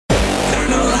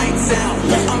out.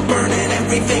 I'm burning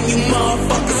everything you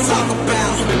motherfuckers talk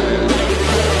about.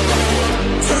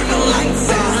 Turn the lights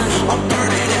out. I'm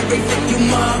burning everything you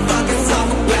motherfuckers talk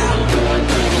about.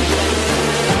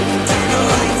 Turn the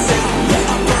lights out.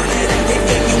 I'm burning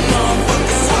everything you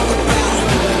motherfuckers talk about.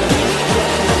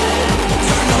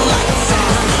 Turn the lights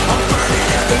out. I'm burning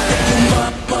everything you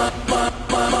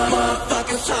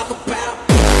motherfuckers talk about.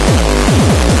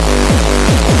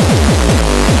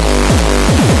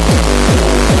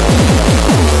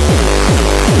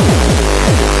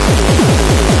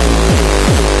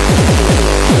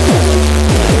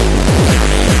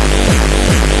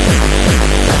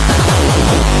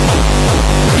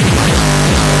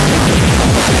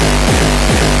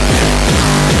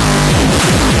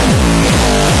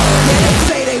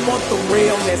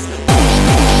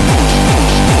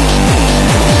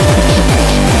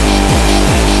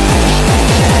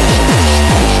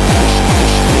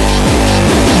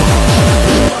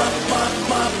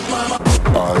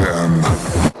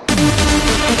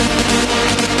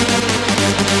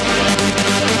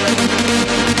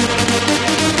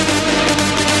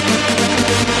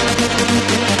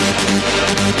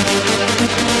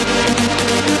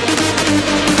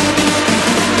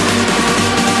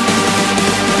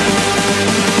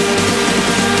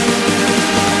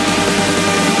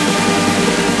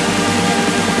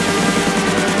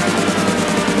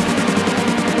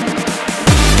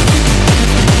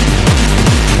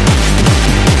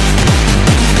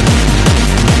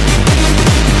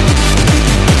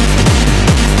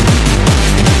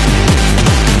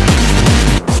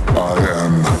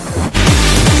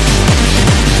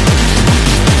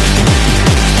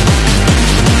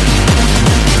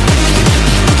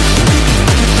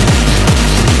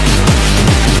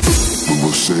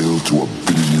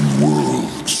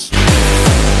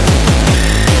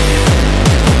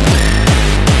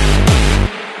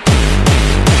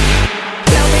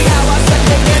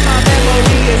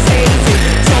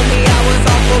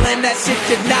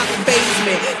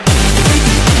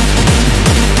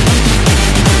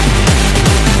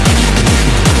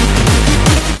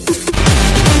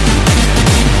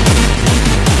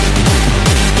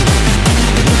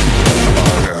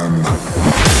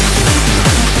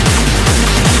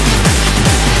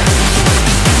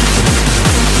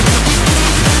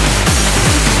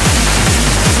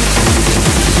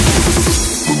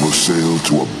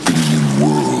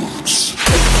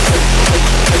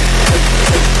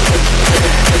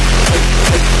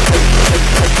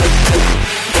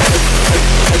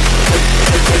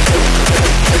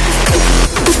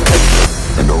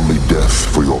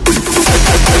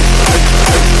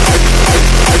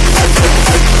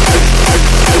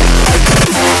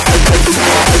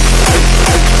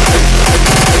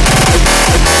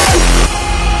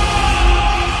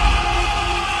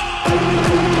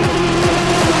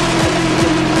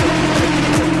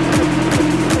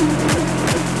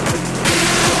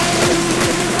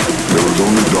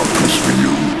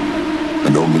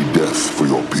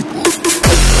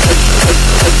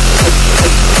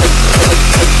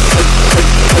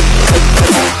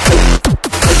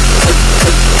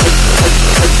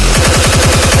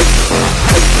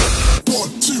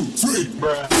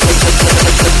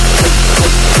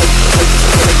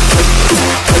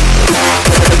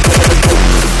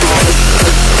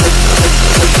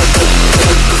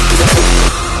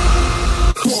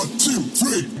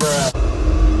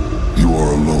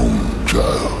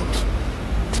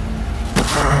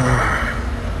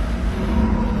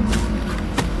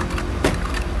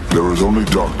 There is only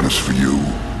darkness for you,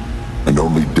 and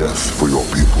only death for your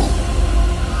people.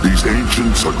 These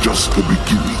ancients are just the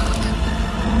beginning.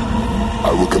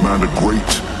 I will command a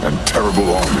great and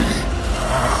terrible army.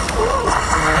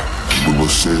 We will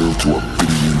sail to 1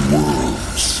 billion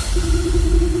worlds.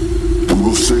 We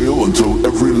will sail until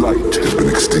every light has been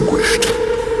extinguished.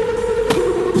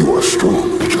 You are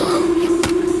strong, child,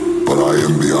 but I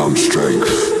am beyond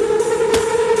strength.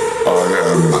 I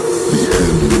am the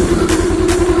end.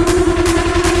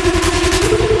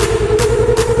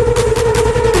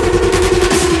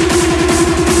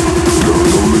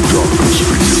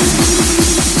 For you,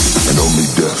 and only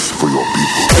death for your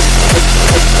people.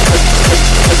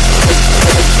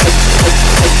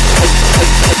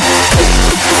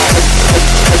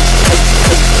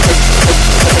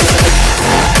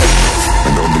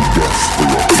 And only death for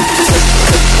your people.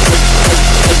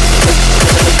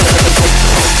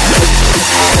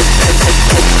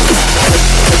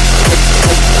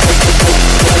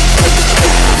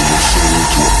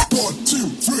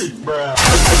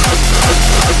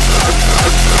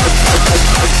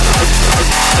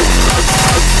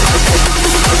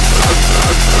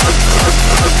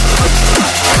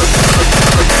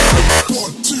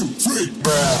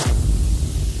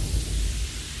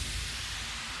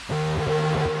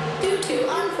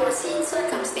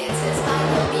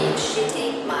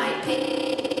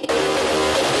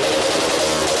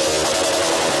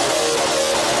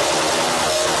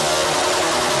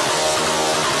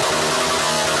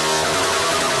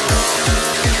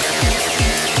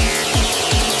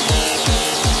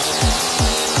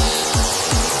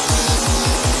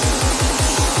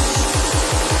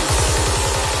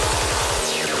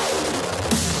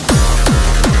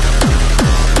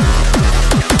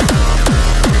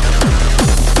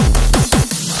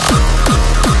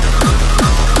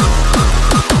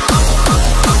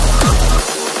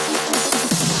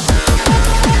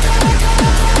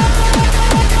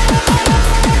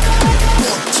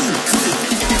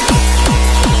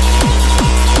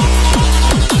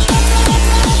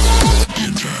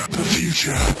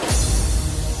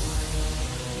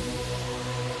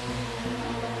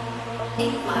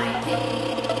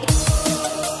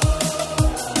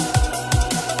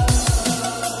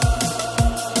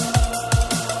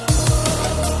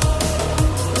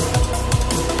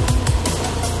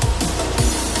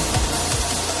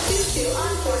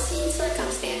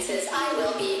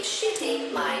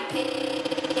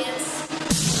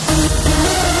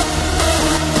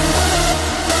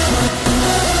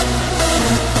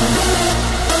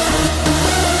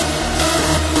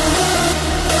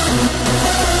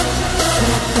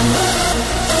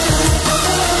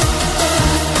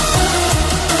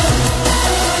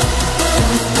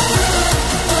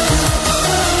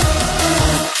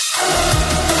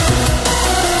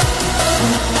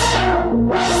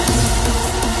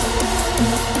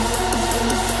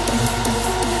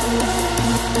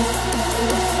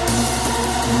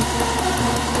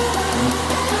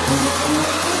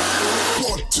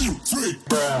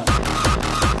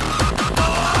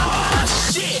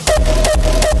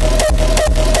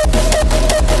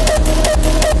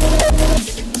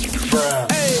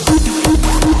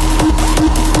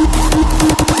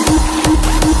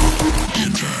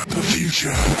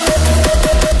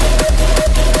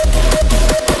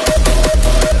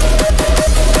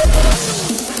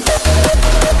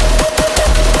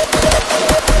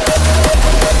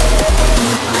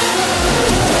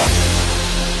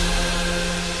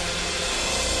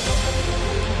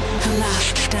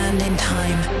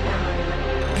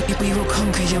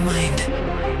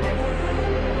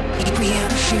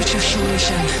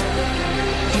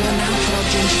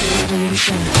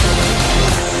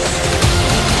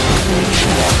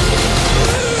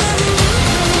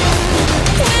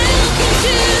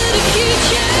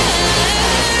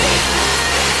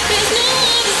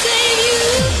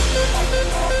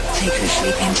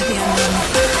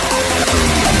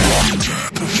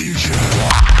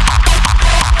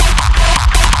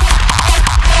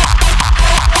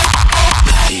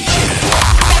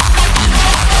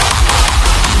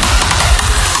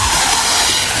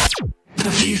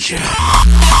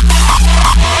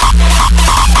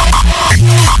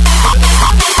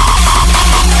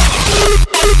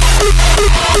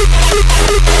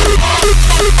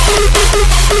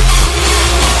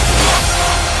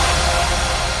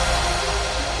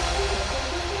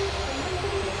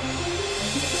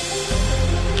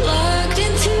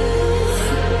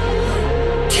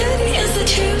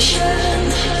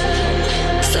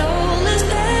 Soulless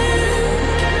band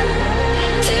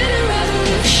to the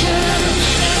revolution.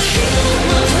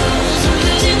 Feel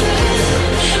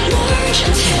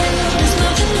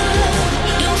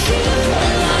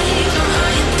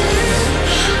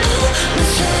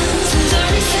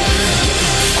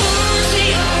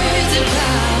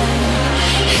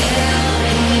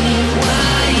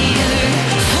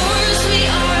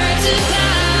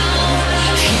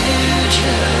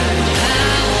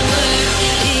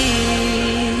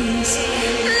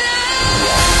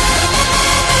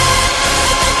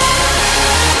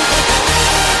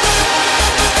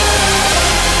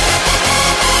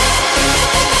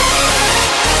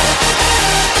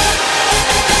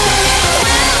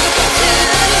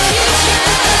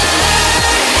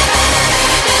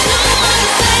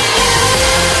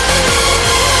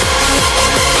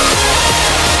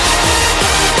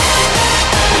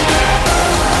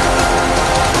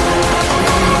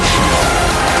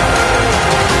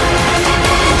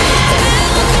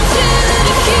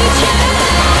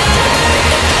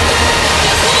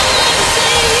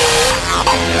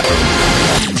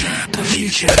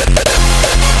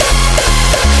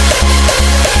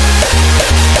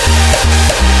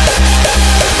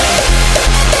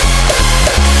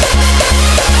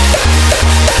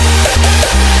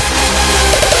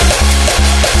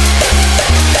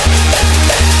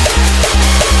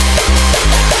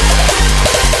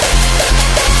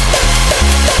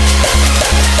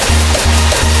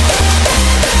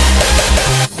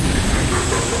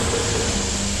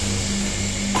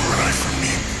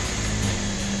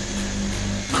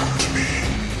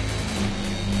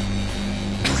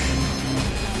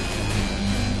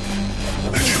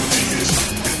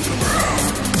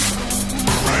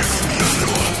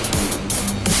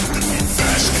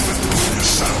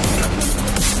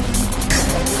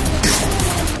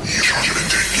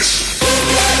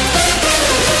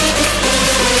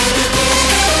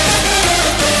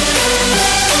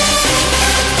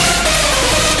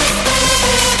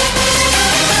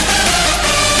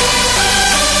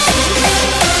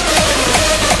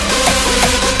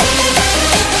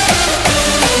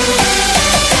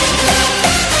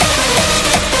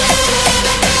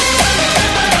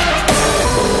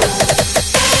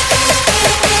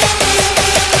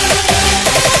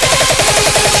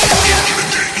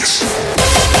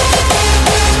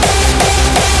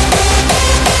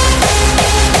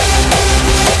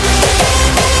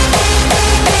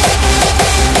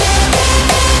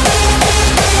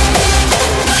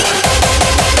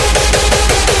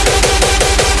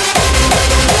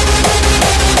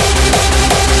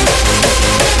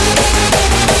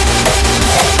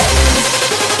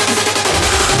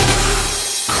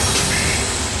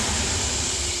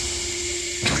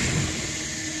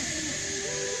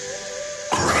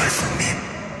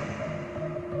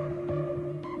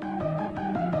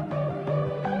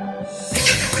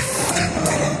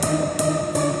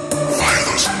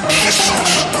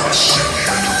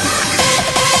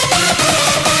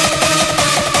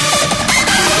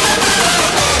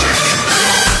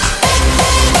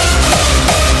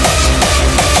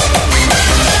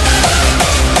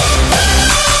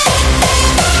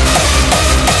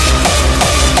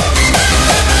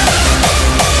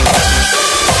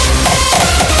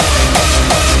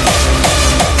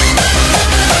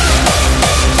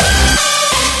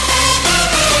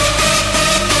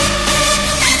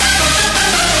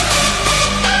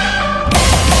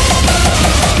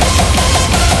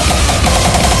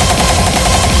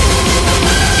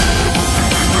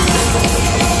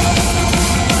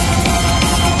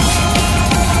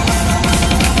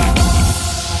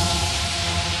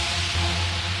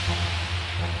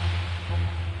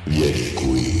Vieni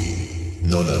qui,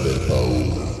 non aver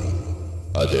paura.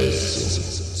 Adesso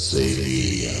sei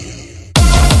mia.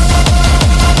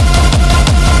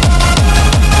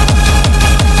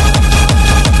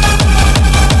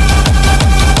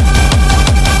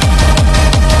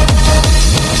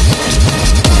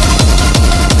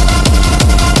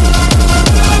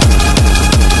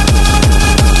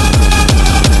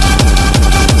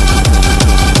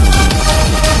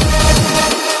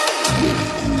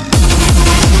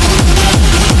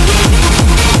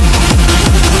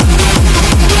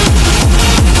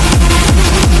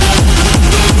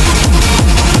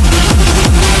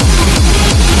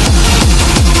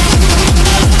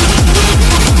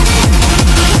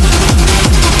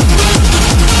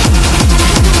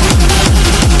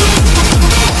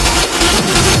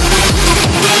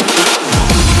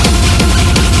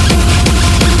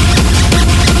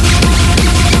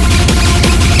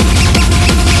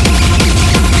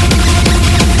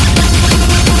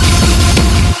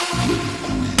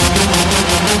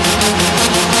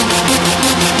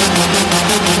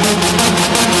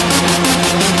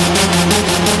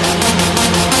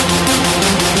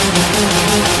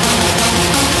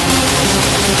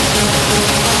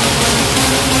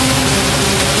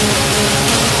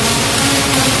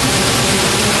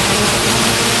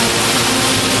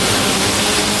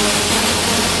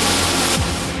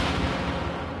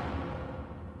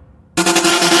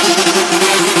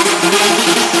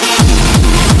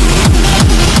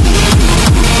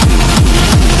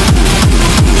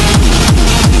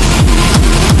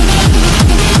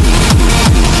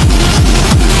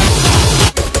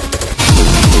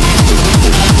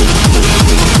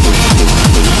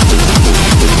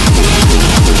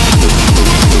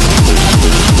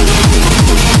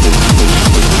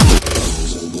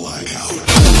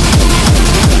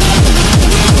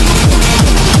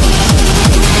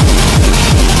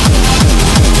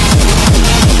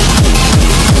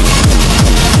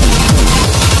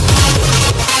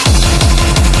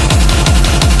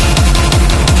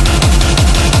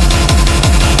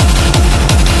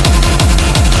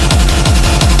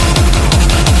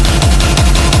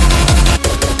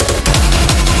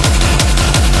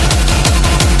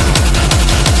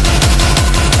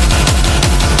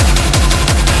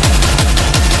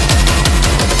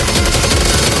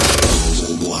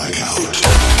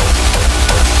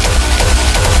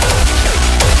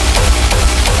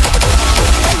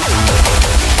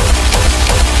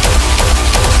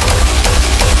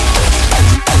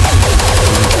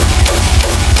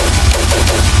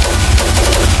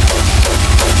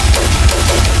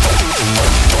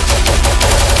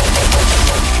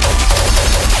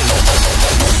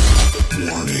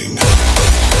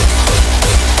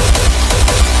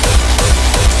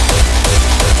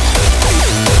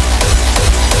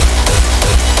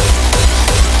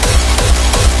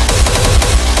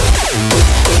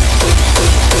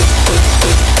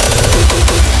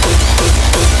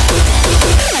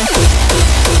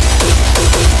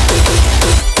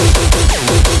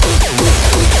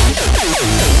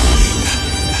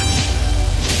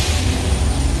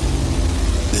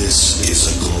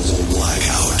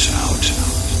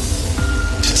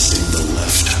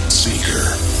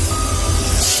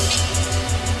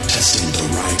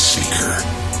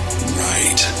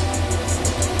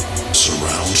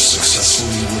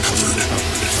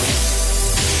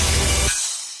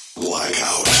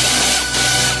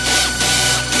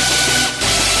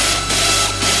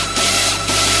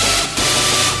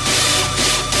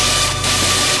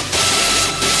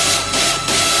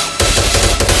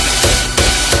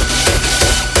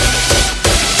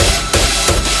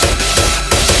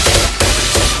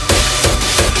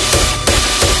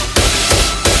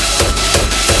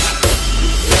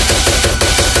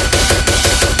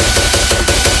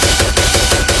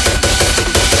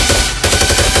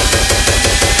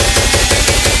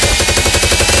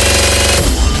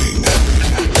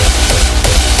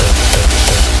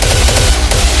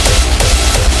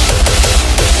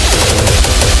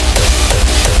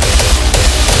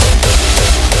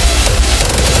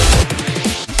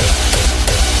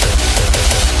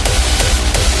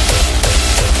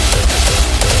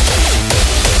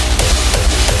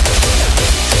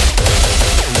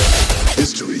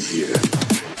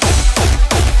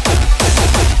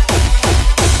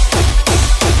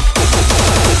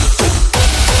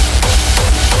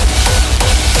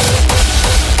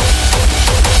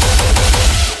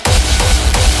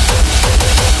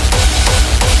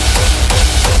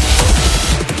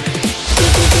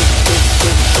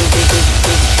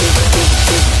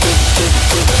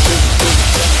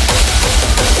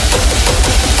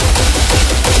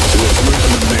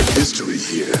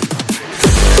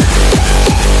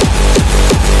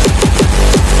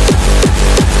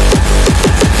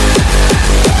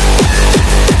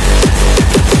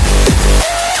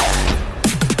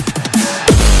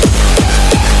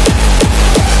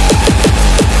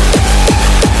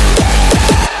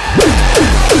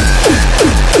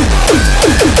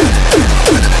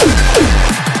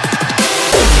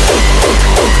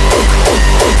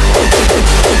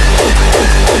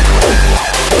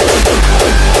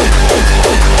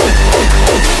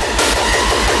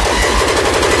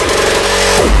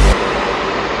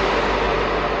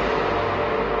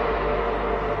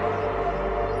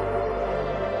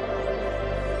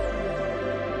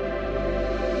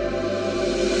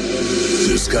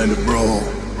 kind of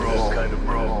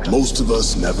brawl. Most of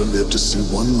us never lived to see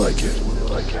one like it.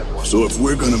 So if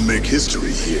we're gonna make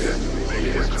history here,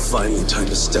 Finally time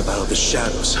to step out of the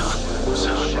shadows,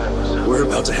 huh? We're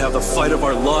about to have the fight of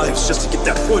our lives just to get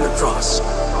that point across.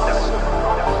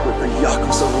 We're the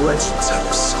Yakuza legends,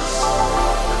 Emerson.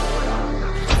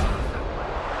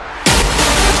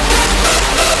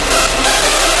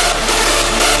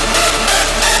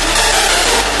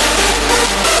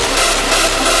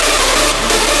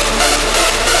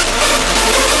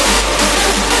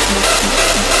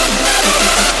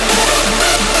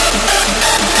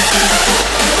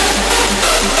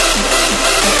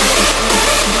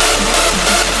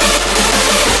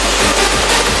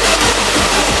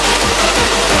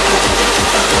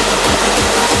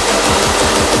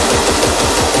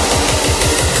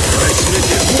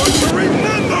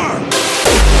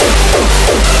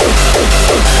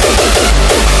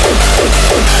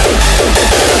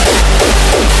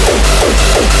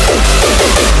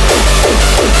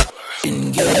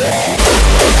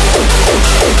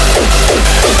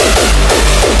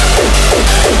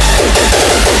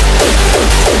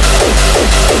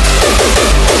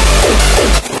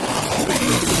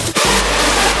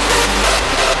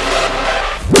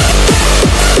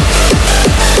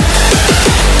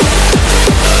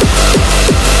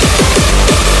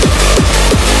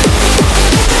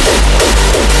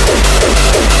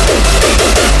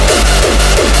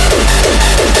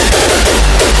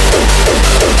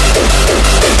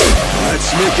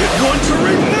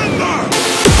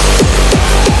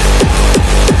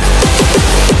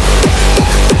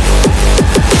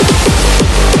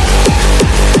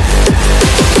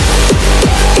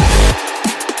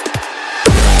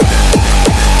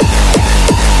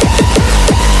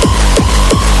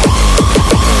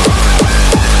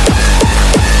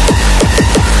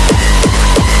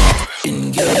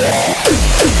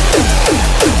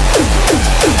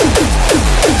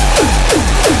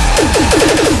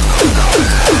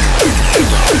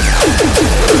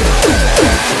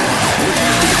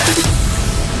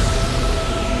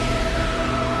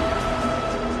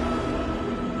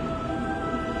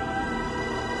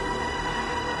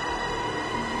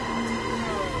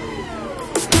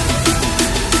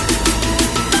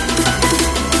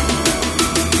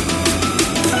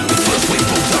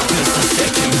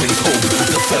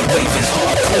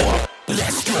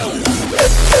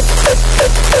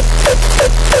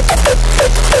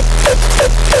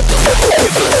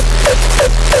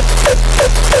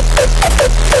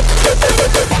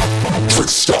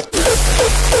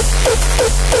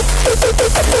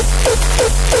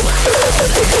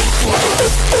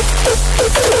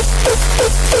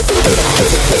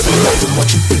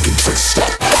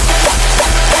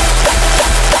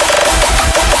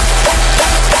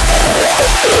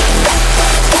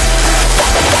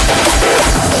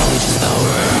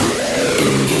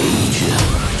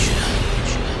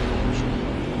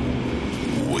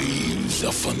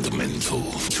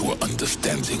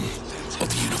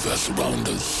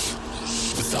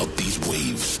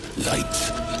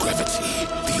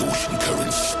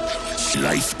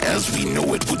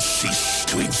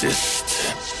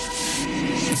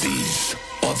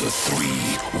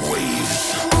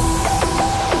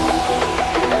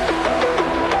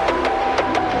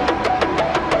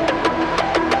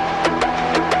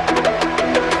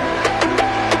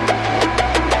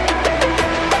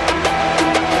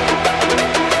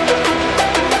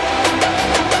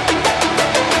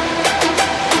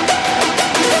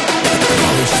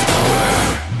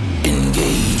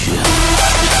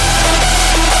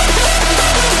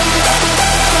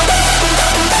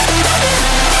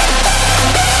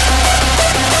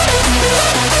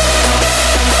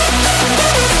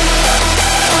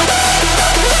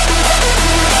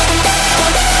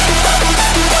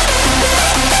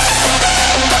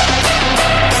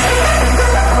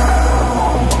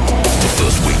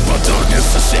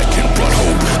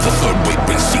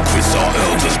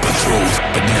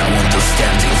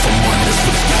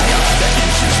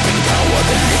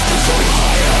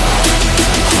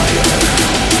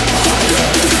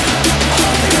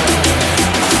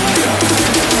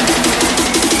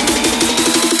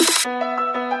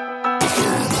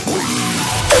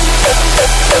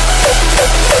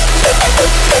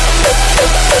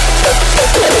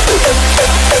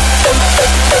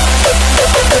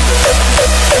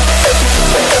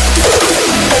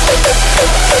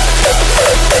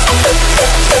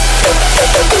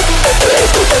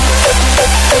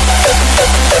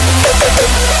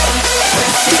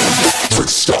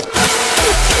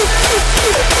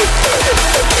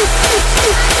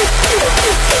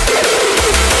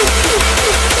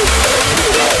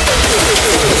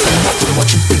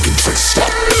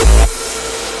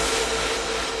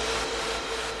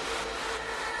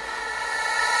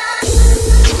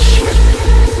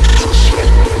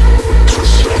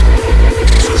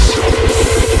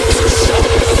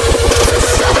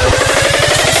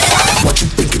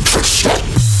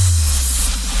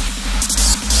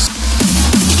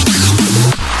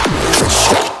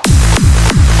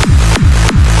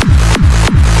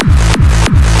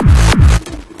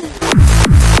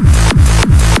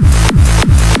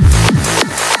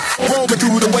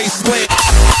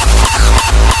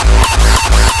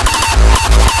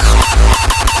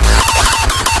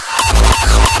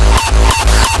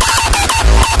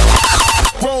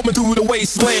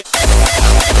 wasteland.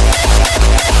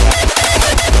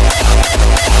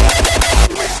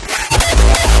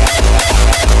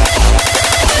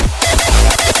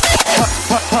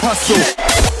 Hustle.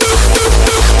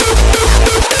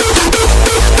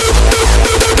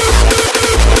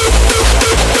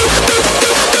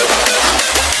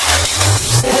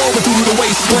 Rolling through the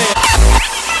wasteland.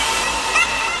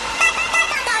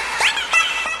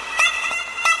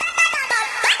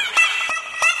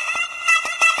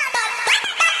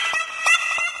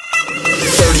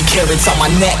 30 carats on my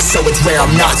neck, so it's rare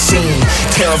I'm not seen.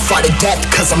 Terrified of death,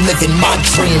 cause I'm living my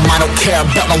dream. I don't care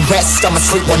about no rest, I'm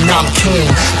asleep when I'm king.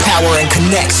 Power and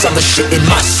connects, I'm the shit in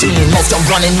my scene. Most I'm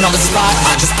running on the spot,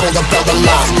 I just pulled up a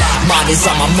lot. Mine is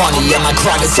on my money, and my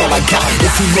grind is all I got.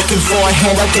 If you looking for a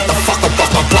hand, I'll get the fuck up off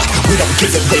my block. We don't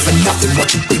give it away for nothing,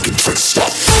 what you thinking, trick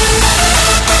stop.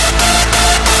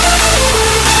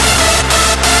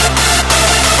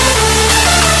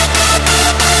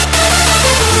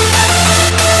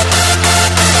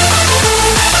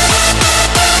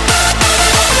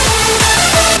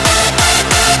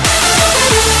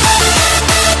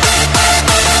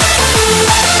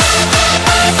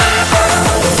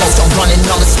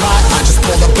 On the spot, I just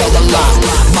pulled up a lot.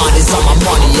 Mine is on my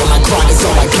money, and my grind is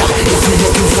all I got. If you're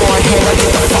looking for a hand, I'll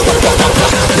get the fuck up off my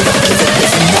block. We don't give it away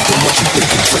for nothing, what you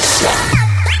thinking, trick stop.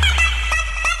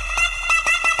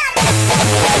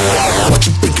 What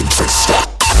you thinking, trick stop.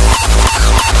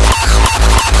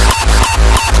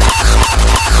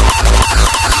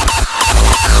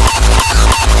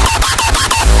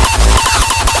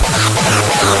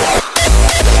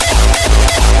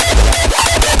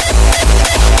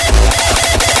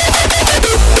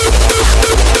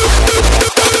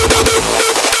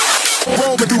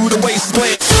 Through the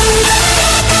wasteland.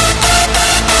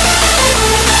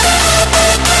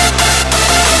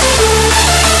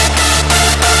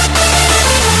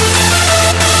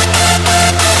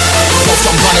 Most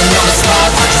I'm running on the spot,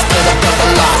 I just pulled up a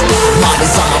lot. Mine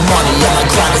is on my money, and my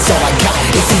grind is all I got.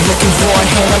 If you're looking for a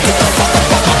hand, I'll get the fuck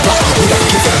up off my block. We don't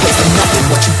give it away for nothing,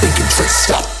 what you thinking, trick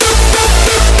stop.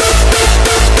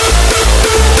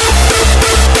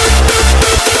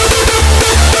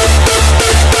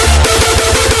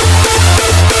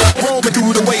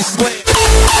 Through the wasteland.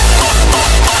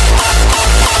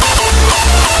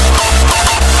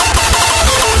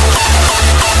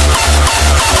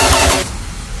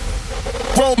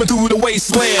 Roaming through the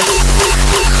wasteland.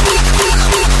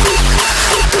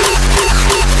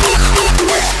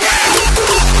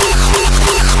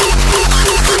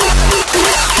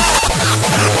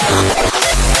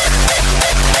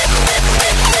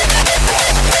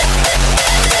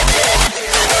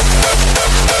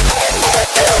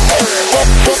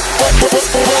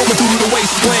 Rolling through the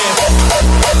wasteland.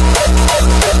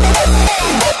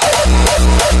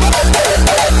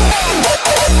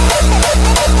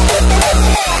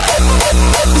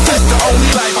 This is the only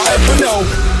life I'll ever know.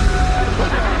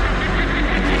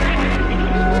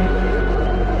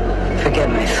 Forgive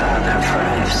me, Father, for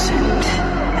I've sinned.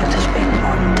 It has been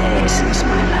 1 day since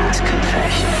my last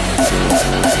confession.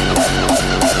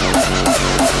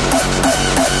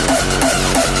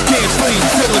 Can't sleep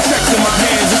till the checks in my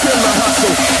hands, it's still a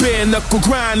hustle. Bare knuckle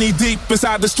grind, knee deep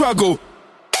inside the struggle.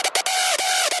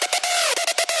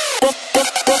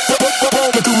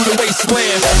 Rolling through the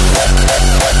wasteland.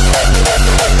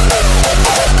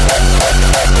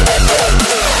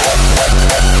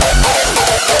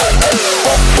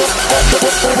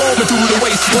 Rolling through the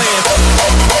wasteland.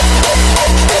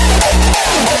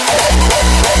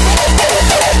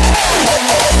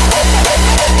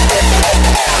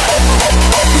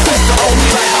 This is the only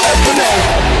life I'll ever know.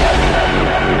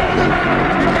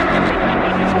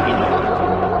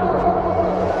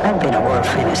 I've been a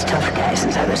world-famous tough guy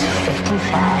since I was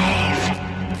 55.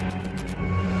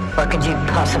 What could you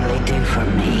possibly do for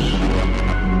me?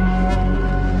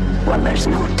 Well, there's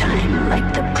no time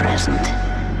like the present.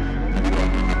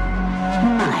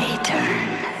 My turn.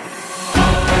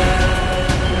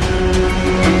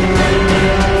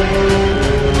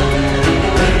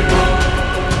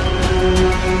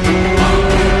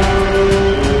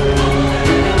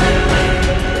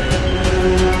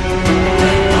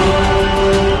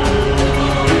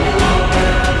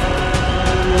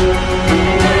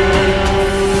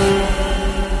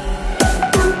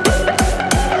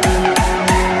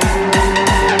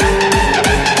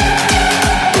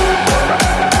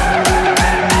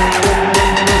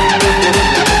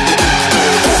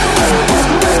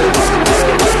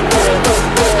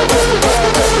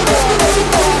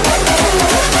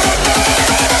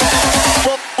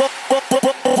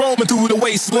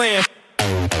 wasteland.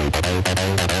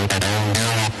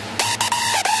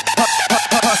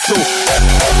 Hustle.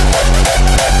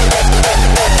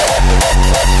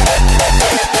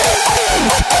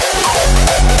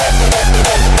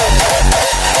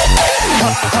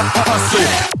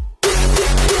 hustle.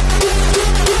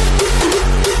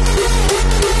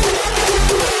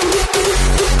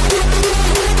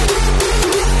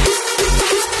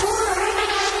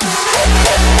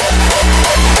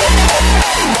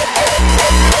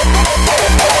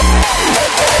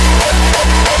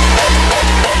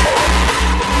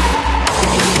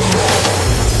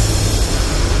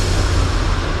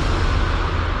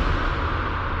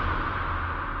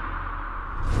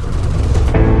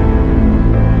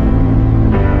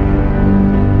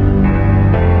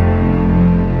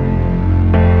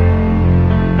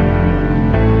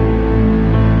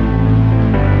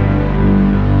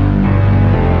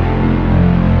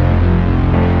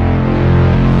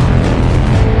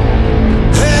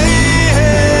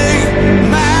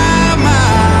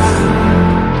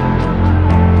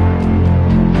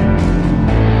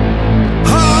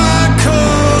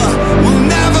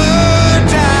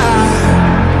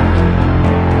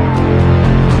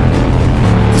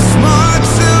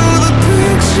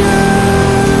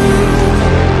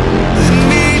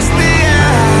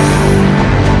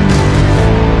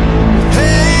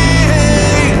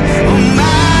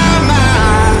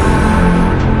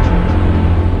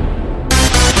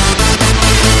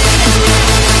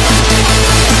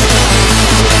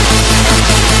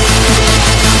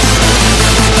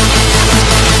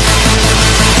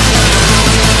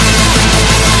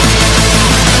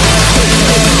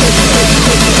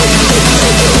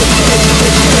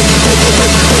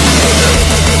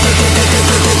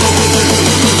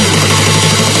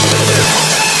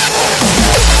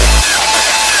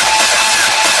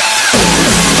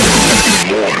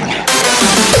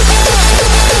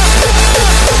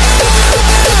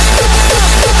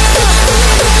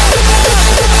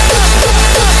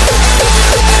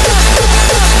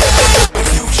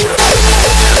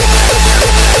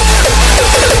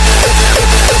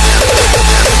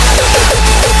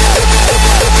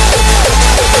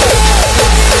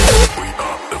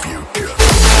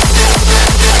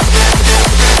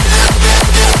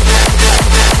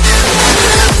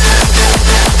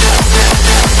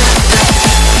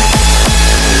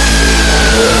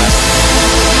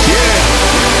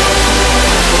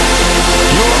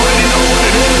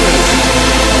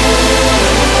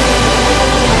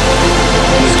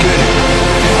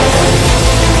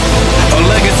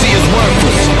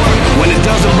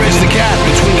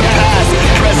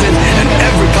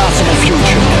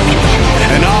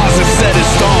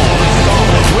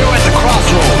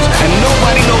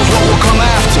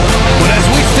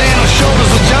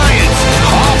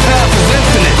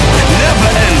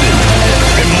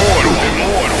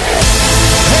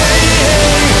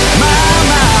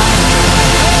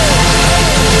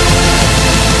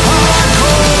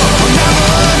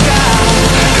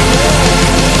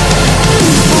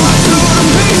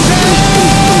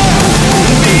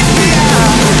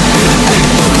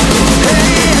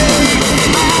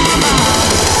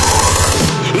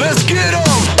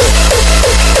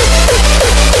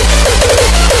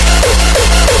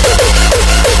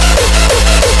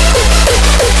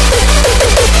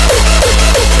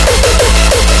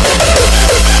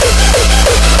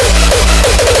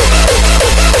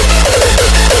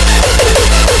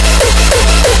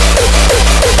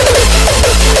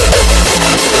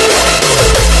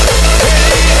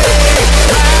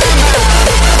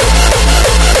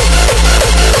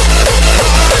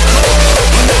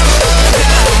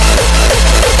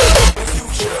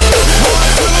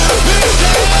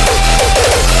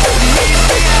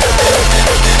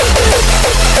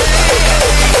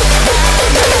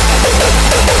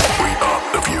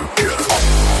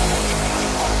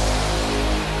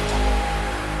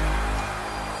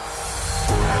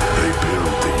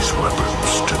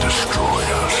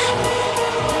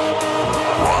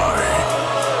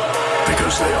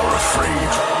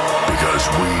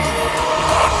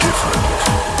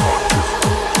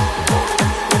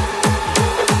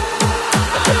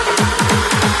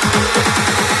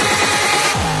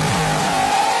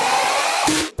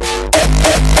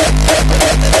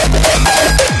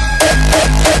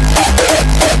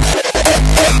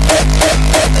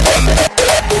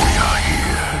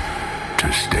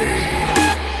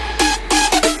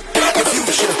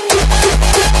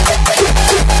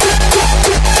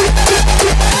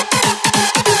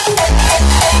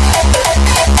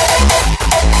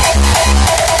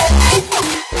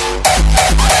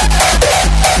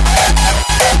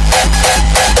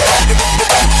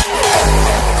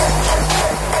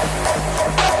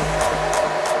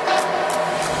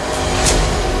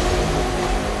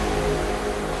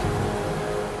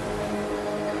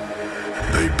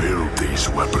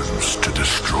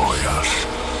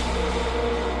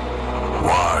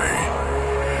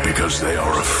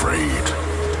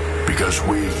 Because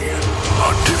we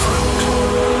are different.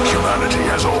 Humanity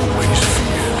has always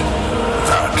feared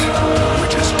that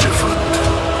which is different.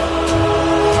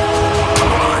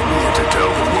 I'm here to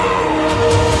tell the world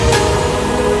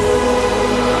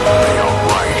they are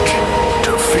right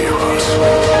to fear us.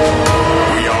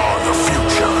 We are the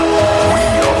future. We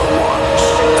are the ones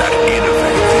that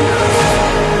innovate the earth.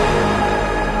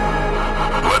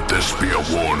 Let this be a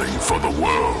warning for the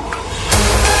world.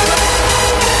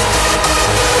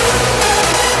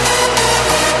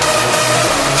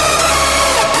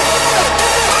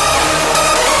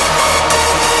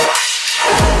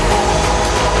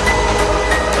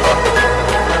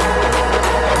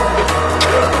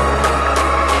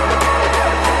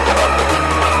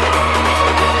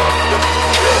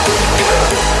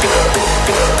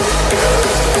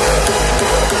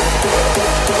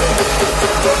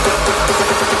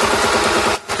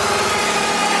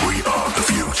 We are the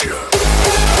future.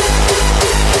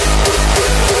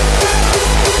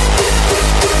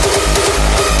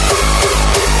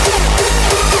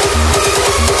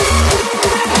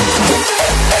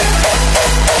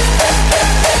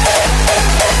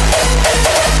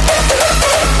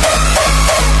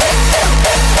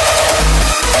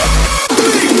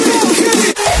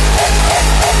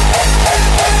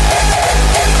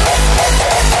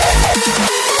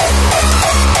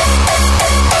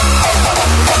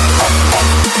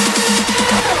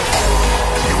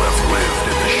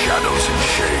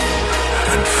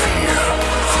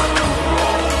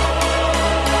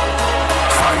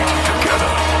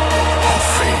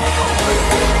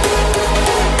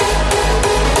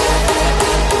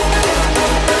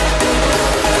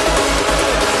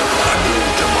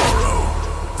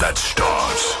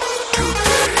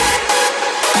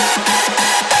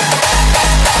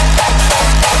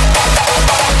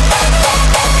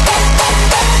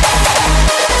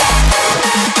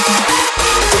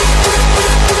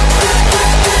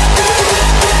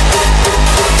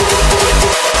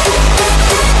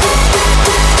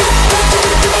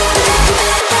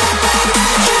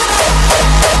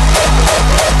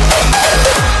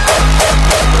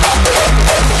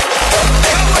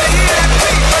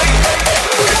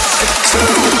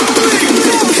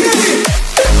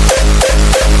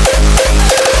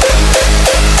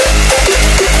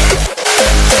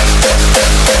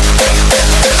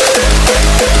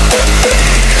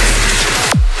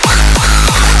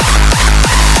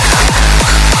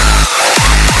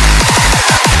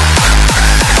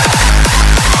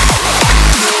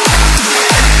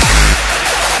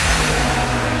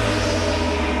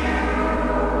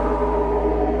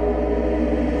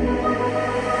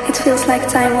 Feels like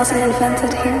time wasn't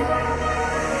invented here.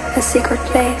 A secret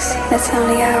place that's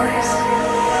only ours.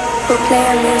 We'll play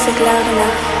our music loud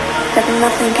enough that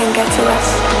nothing can get to us.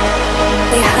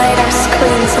 We hide our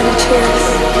screams in the cheers,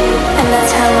 and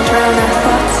that's how we'll drown our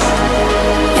thoughts.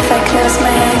 If I close my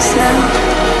eyes now,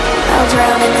 I'll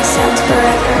drown in the sounds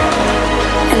forever.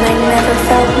 And I never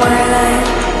felt more alive.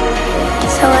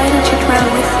 So why don't you drown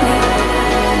with me?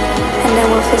 And then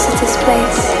we'll visit this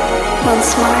place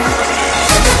once more.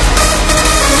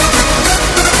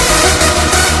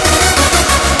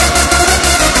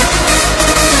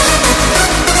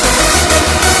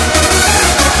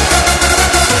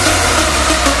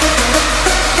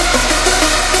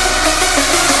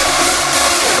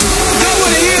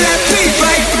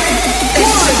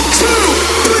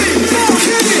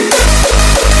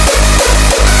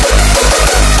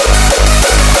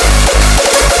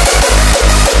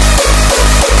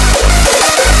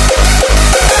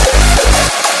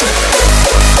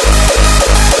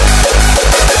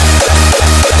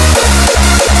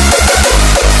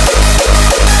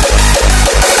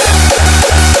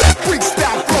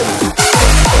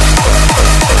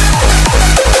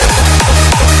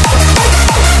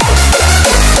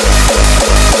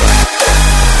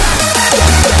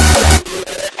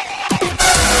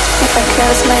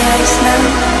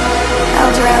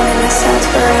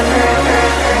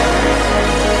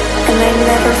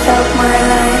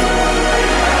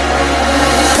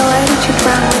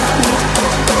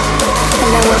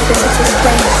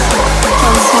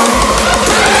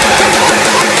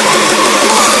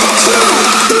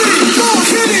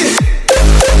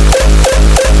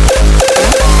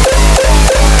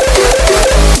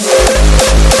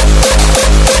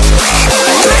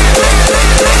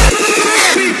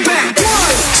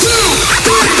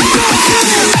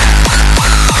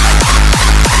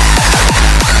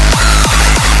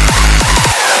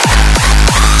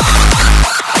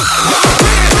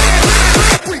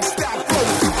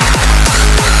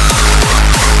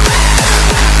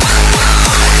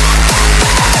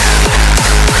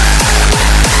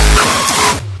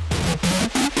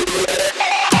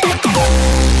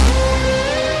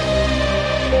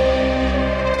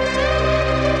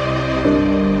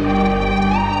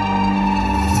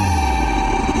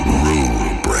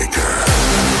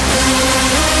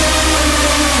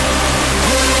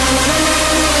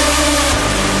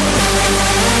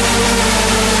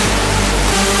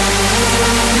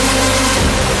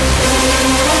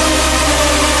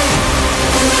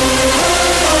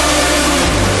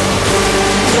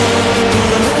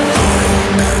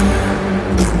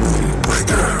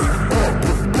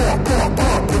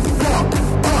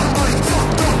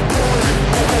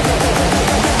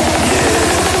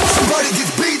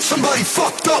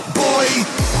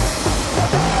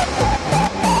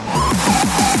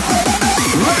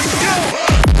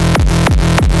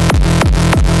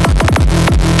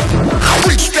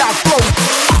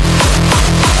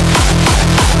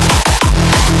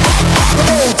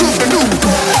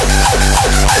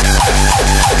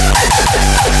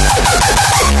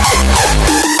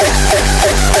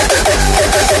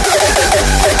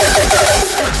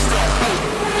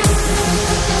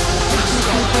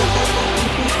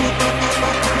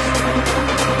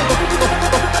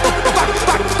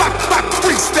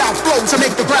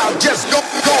 crowd just go.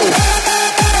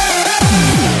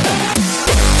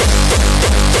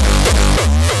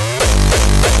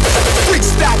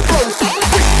 Freestyle flow.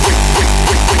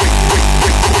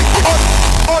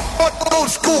 Old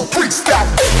school freestyle.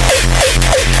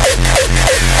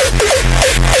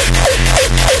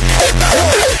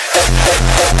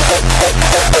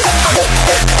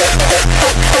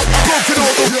 Broken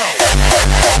all the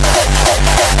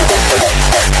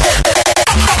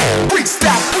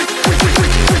freestyle.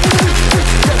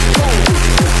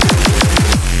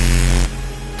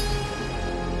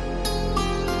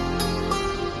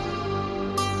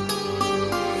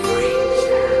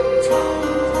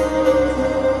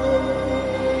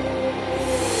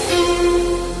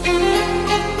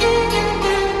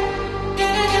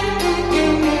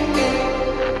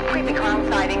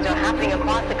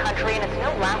 Across the country, and it's no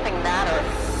laughing matter.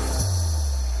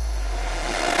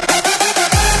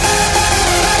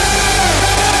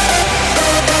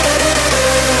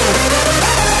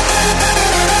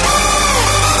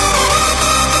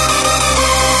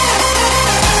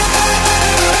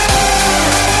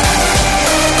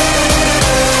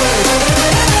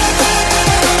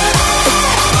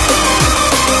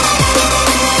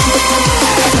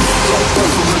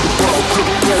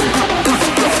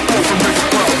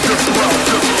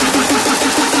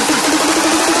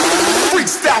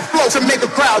 To make the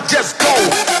crowd just go.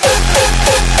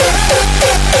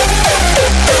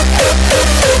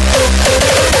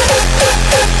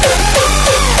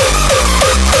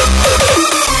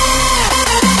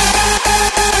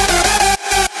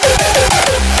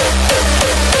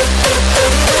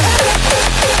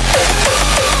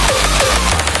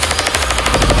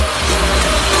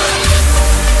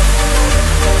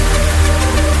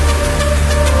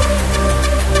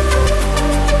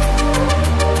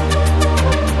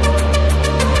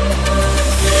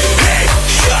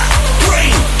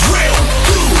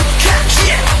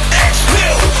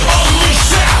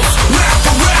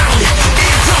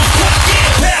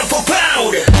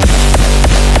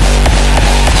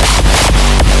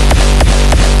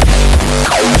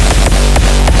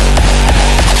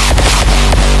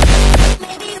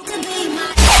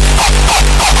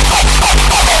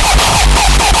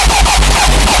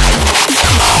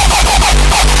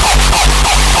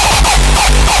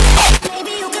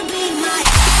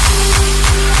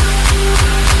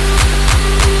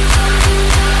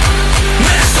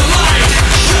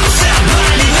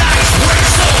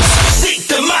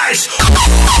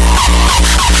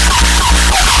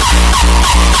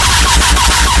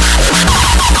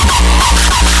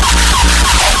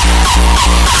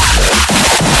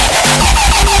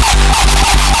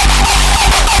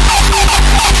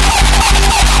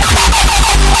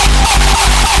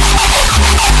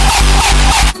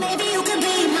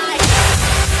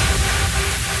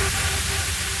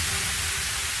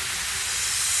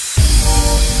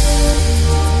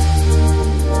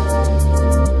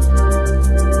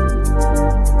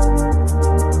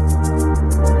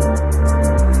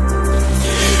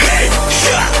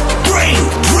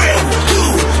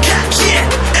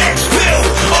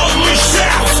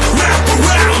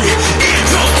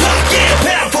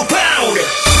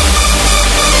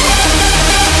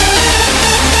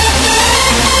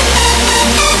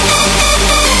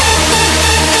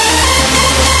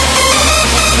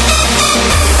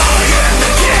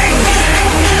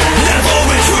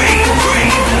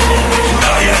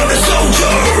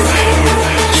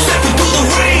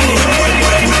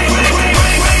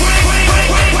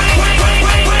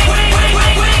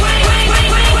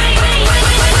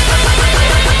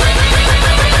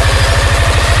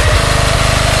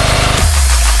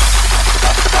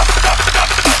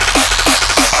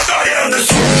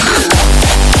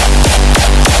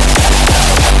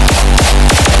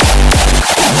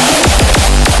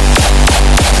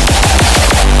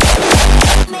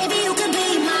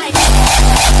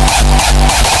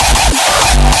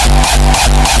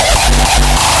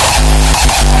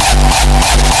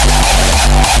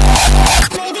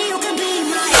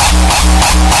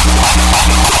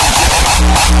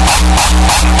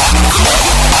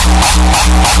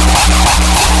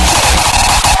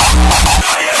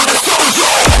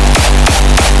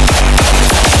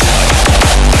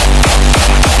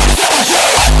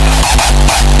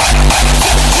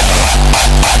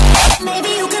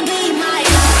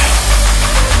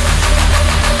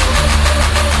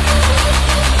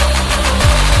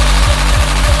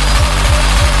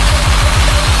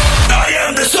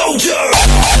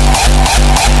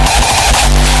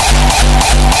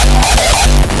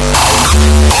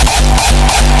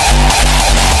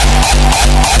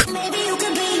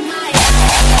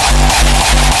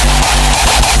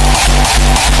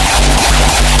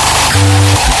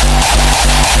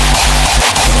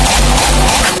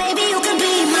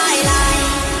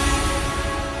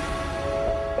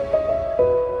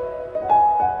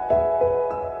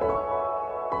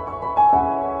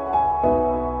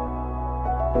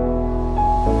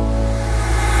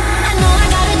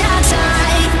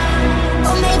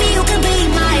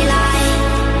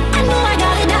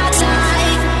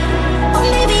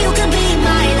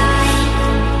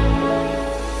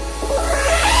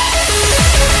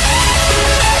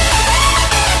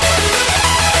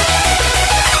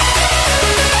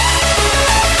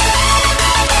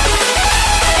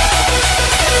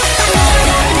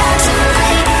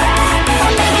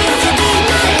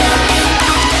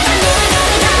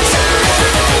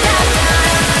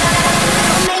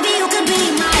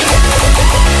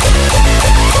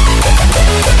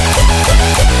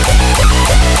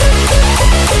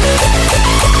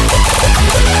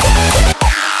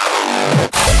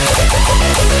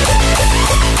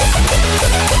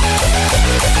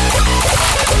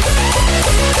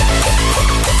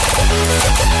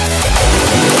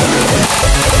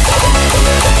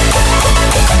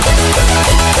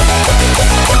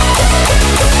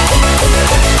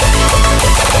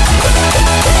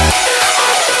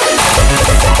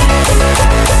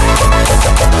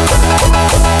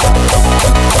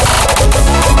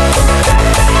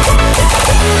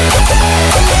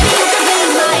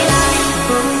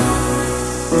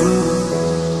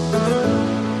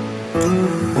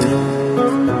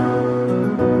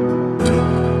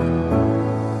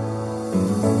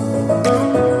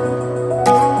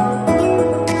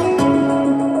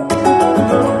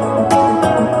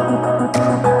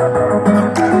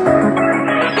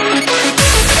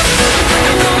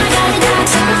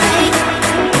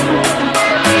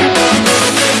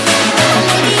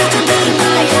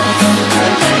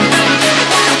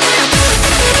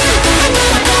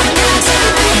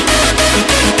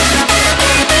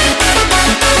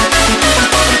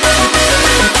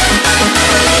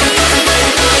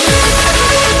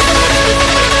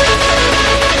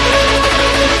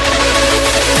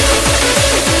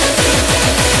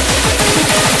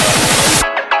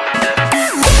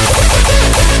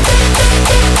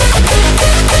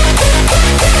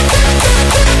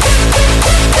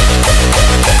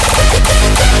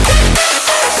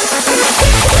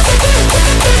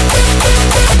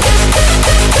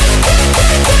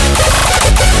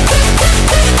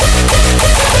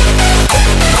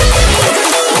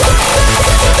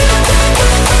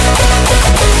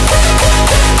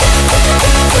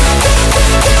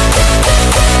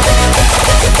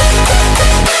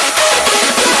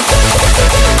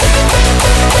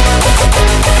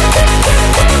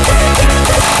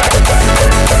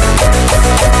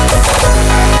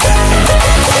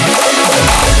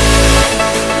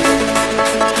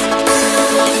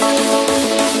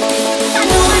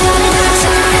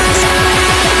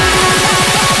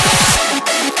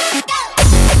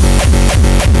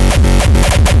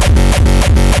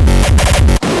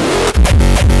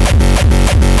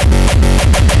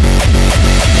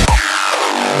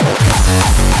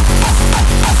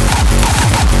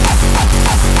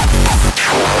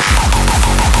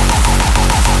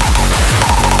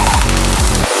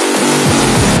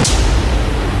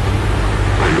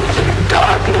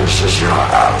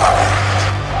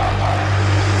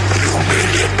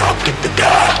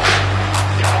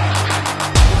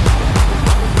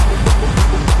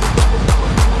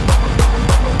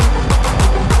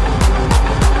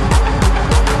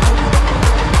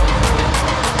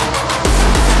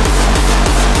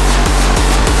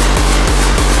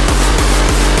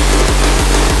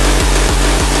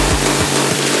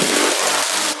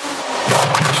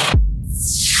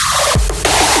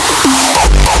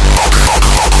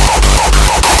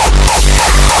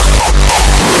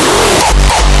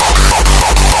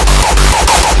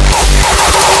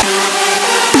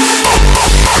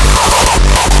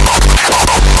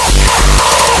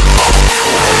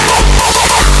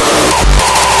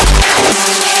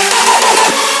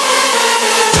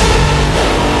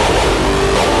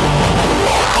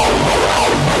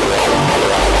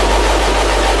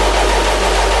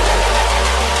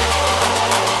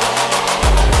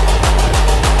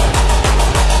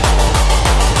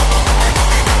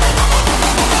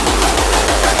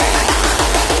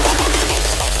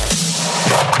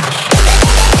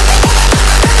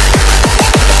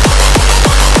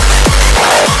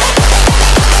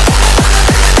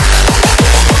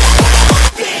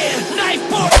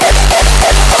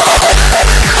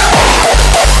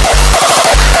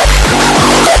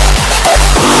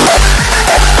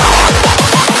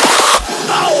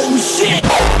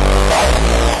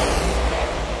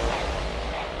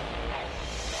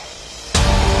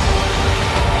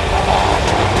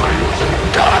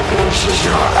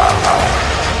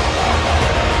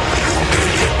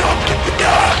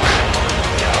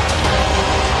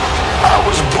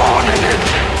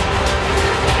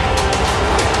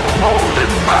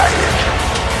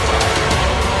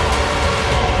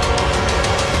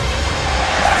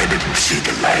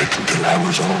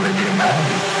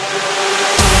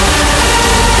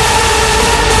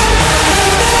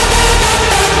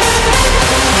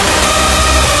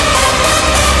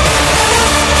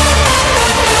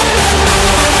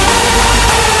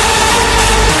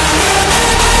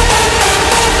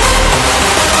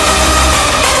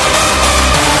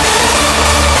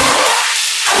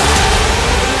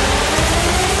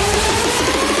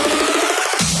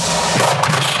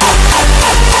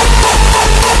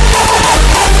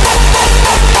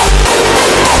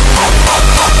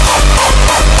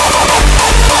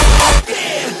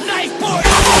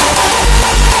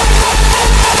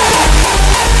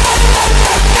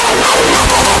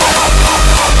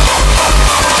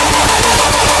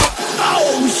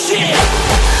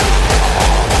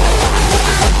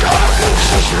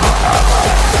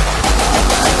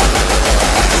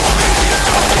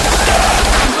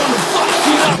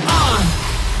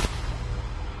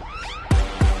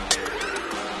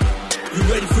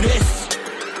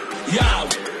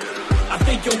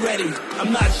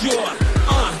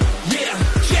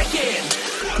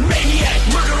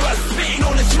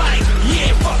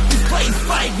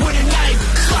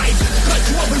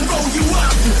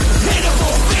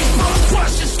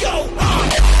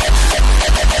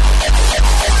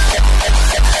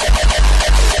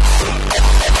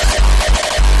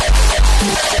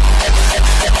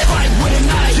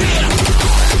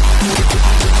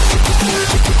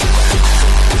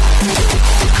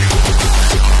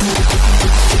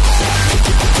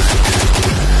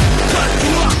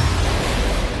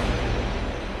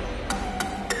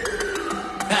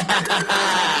 You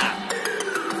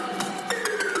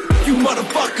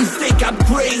motherfuckers think I'm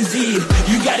crazy.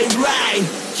 You got it right.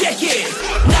 Check it.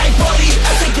 Night party,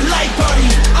 I take your life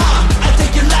party. I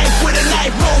take your life with a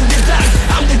life road design.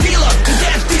 I'm the dealer, the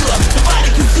dance dealer, the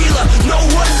body concealer. No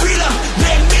one realer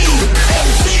than me.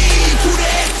 MC to the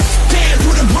X, Dan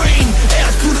to the brain,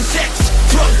 ass to the sex,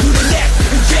 drug to the neck,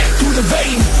 inject to the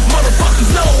vein.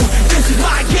 Motherfuckers know this is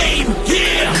my game.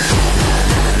 Yeah.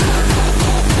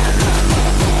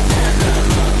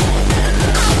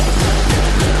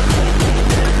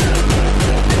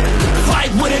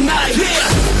 With a knife, yeah.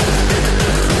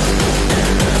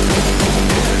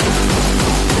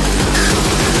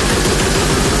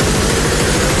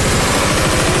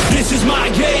 This is my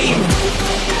game.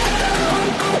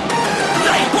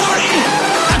 Life party,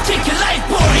 I take your life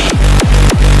party.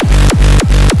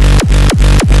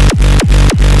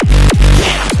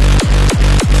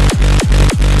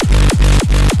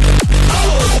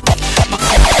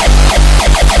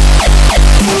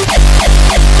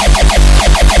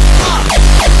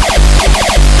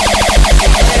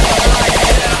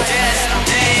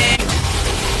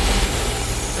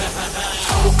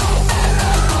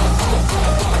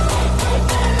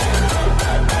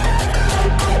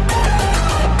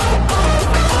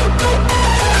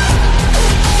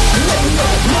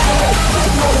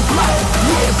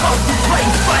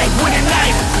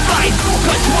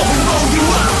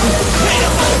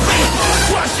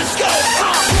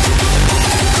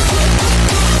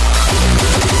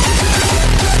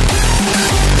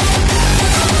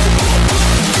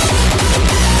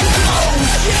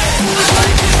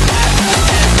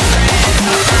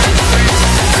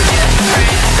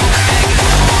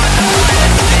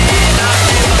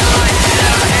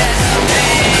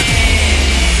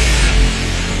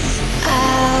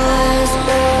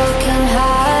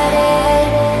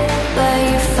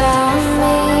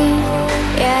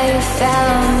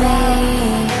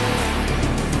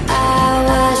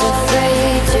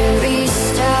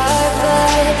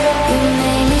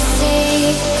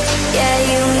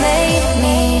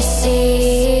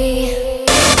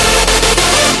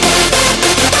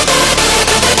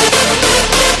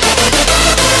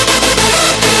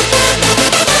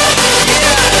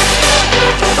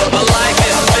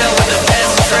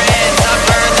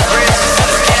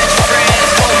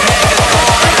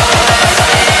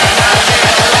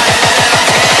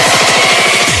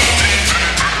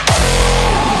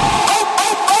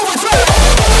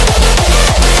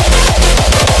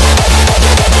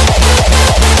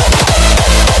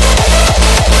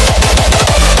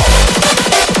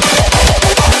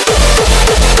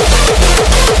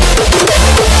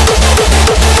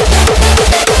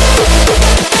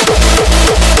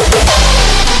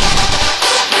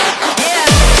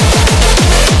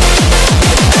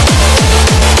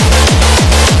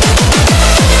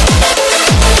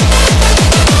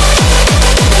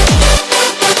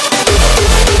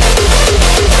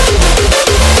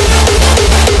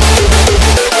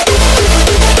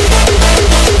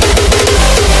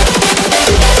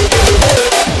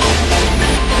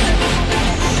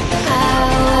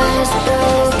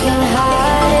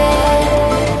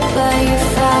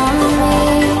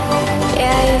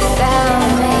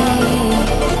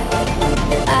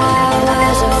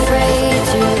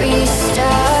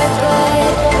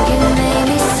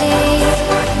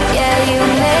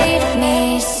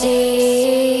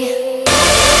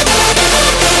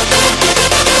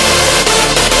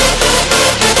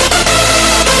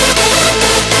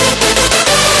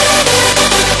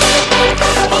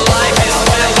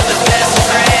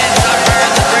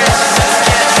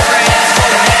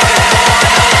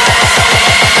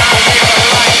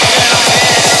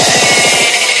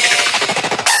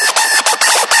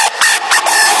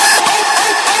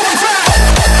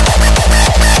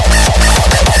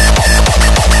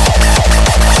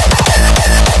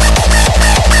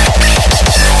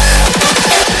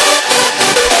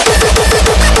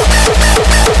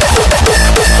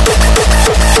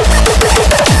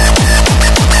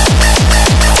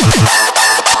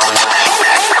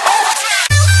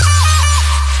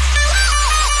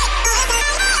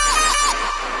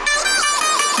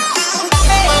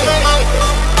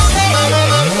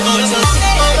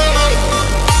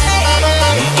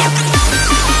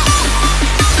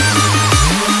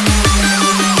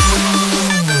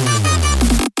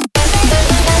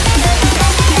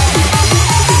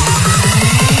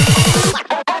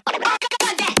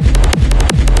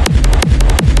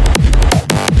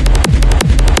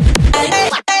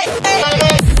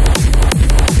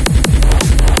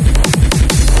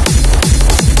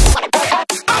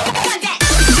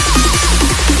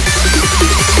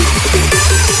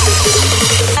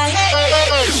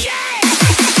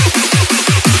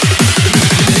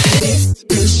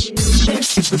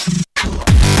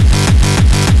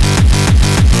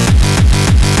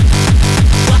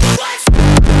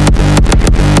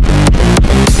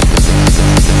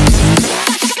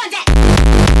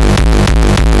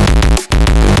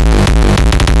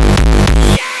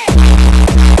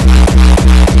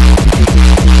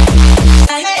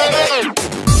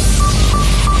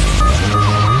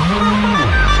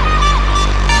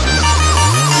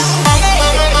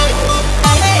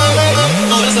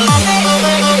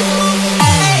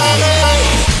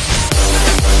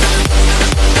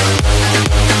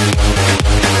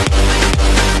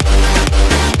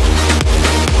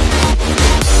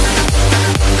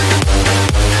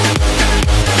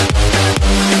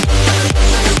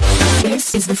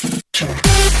 the future.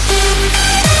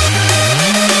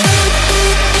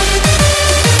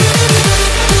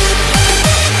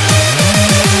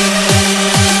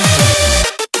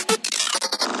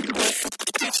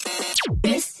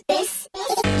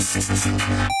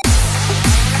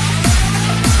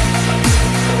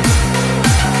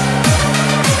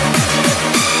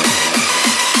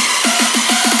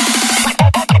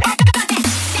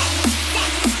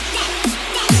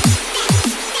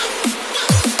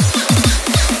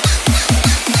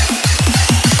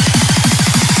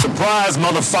 Surprise,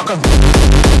 motherfucker.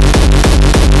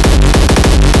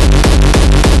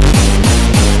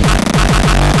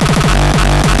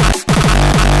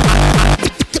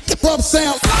 Pump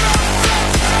sound.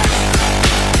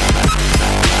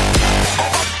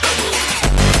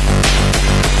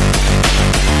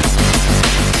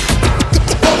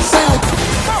 Pump sound.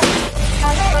 Pump sound.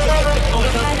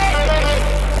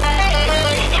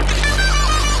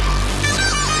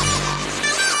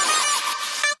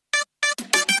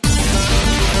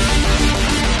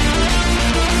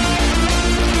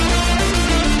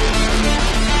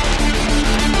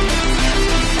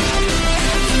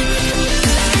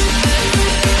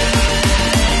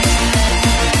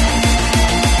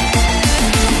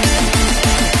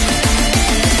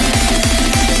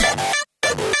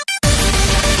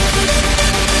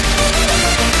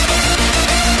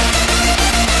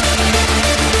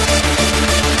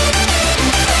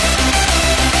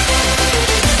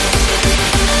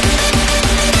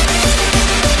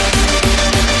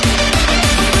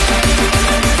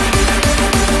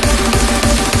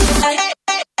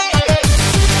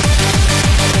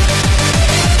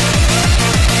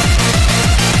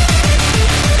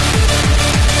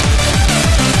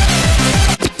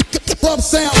 Pump sound. Pump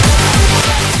sound.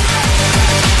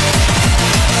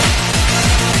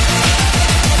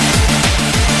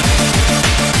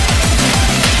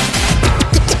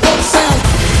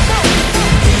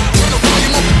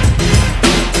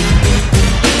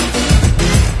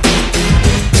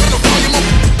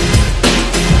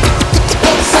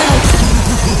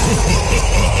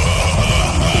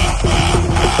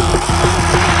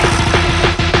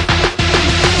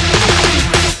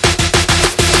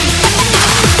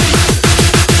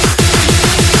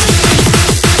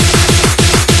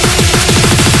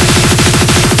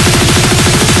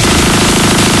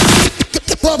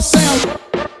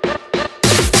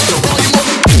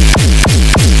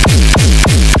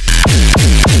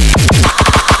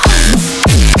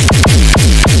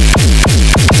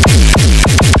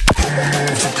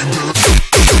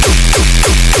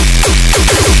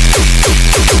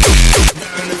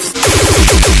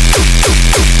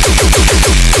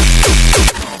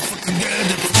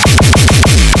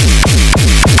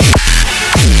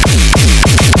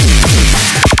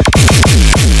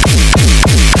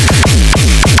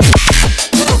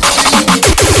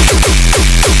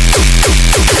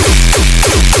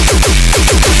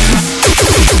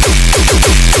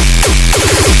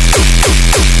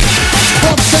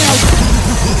 Pump sound.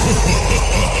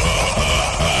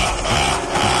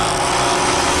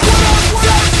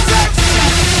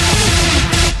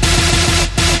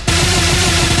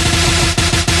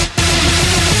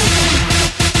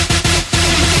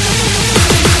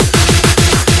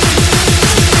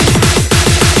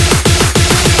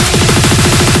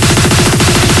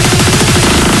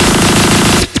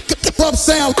 Pump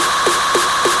sound.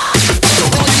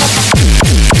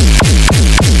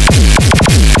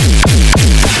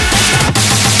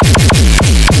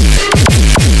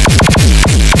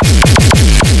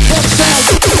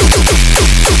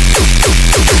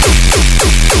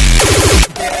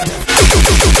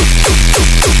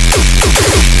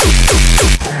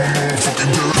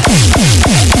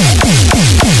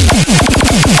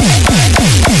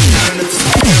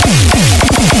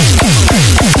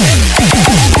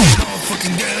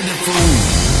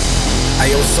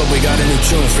 Hey, what's up? We got a new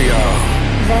tune for y'all.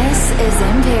 This is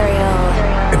Imperial.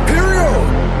 Imperial!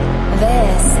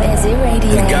 This is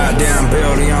Irradiate. The goddamn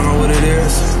bell, do y'all know what it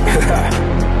is?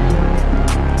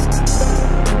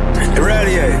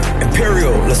 Irradiate,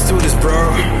 Imperial, let's do this, bro.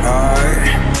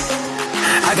 Alright.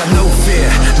 I got no fear,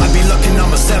 might be lucky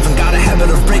number 7. Got a habit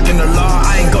of breaking the law,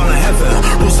 I ain't gonna heaven.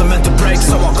 Rules are meant to break,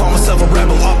 so I call myself a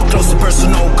rebel. Up close and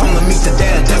personal, come to meet the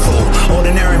daredevil.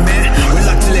 Ordinary man, we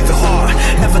like to live it hard.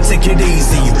 Never take it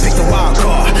easy, you pick the wild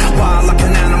card. Wild like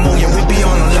an animal, yeah, we be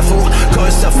on a level.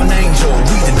 Call yourself an angel,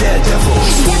 we the daredevil.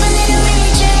 Step a little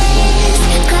religious,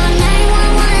 call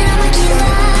 911, I'm a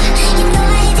killer. You know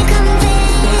I hate to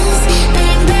convince.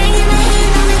 Bang, bang, in my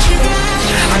hand on the trigger.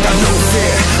 I got no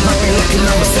fear, might be lucky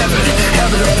number 7.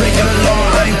 Habit of breaking the law,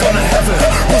 I ain't gonna have it.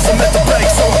 Rules are meant to break,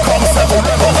 so I call myself a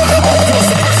rebel. All close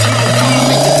to personal, come to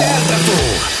meet the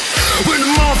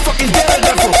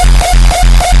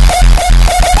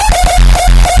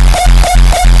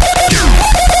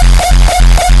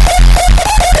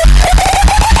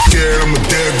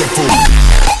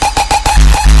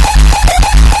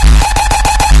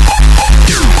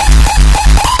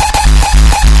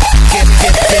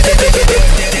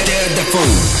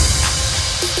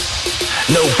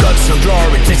No guts, no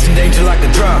glory, chasing danger like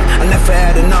a drug. I never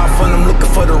had enough when I'm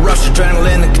looking for the rush,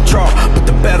 adrenaline and control. Put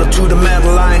the pedal to the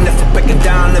metal, I ain't never backing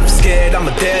down, never scared, I'm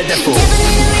a daredevil. Devil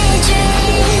in the red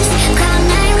dress, call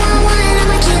 911, I'm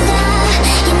a killer.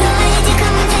 You know I hate to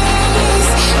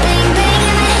confess. Bang, bang,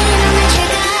 in my head, on the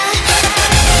trigger. Bang, bang, in my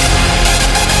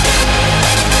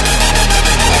head,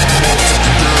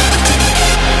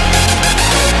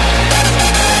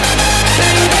 on the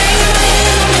trigger.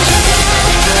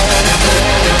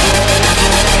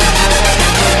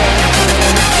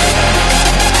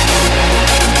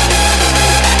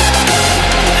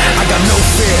 I got no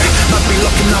fear, might be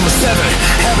lucky number 7.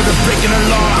 Habit of breaking the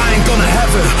law, I ain't gonna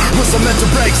have it. Rules are meant to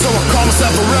break, so I call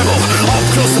myself a rebel. Up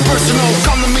close and personal,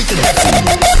 come to meet the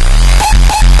devil.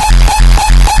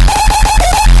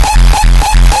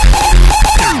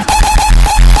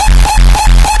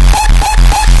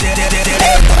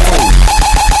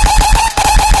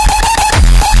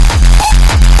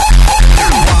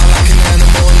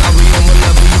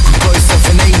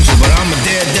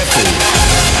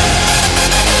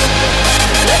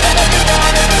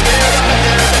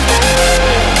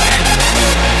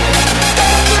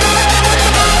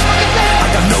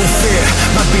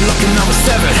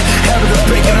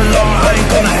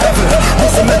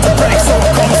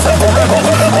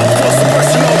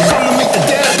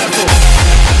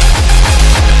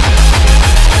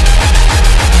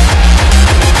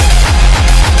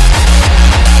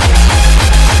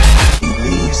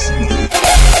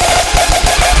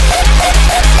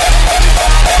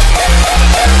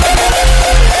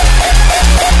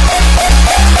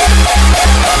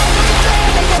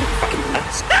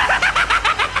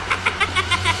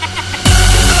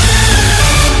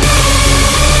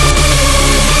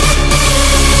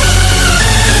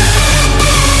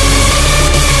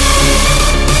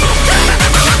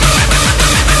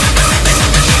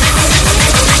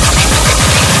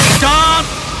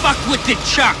 With the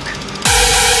Chuck.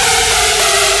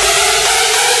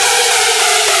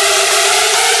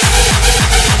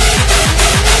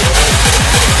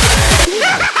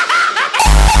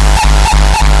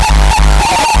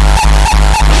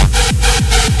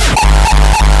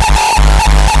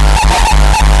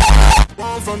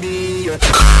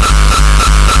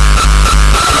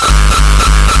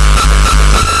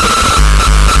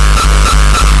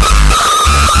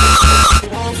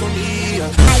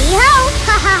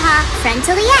 Friend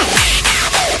till the end.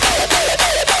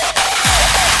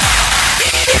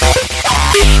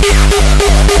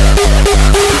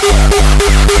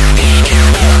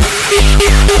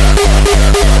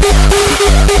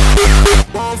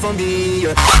 One for me.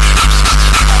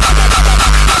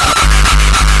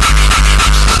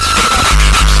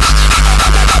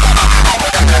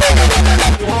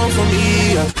 One for me.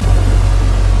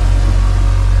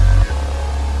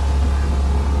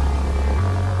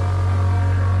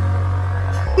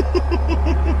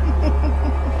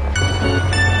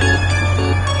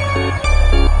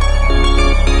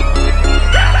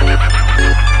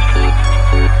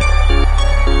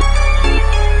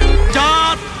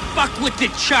 Don't fuck with the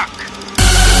Chuck.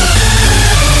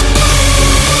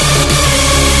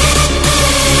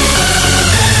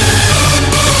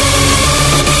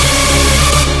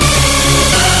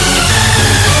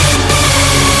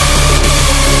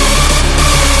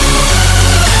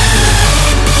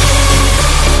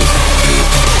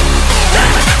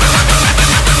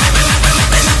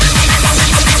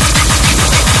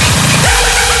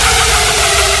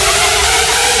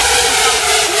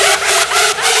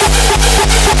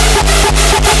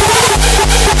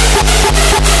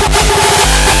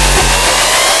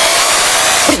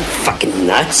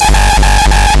 Nuts.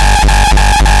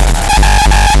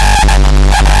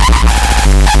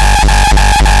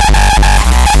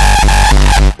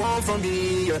 One for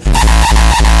me. One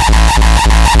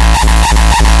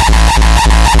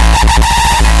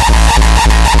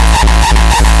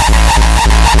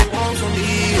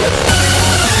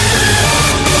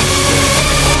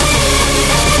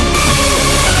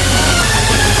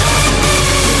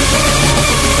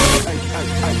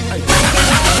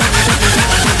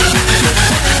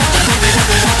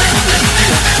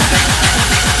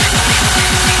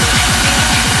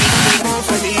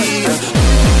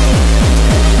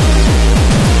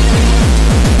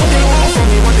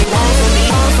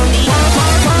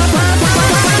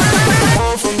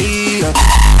for me.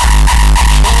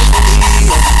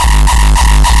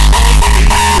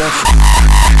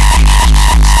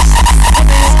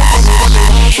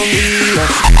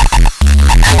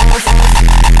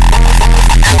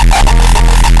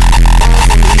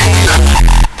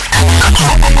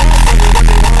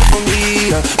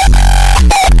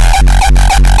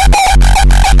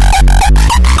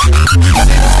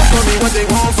 what they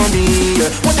want from me,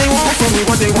 what they want from me,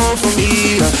 what they want from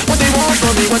me, what they want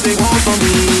from me, what they want from me,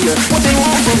 what they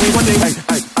want from me, what they what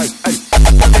they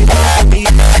want from me, what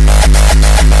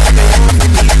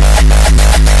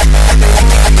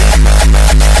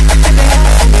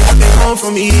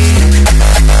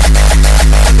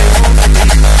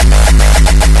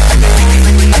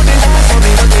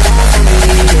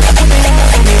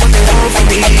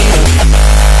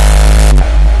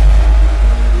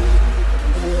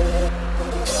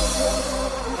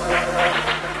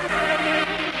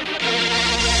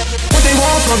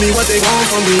they want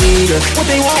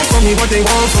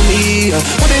from me,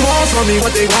 what they want from me, what they want from me, what they want from me, what they want from me, what they want from me, what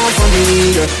they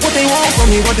want from me, what they want from me, what they want from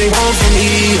me, what they want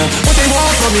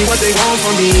from me, what they want from me, what they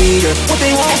want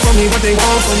from me, what they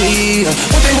want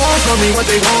from me, what they want from me, what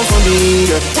they want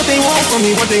from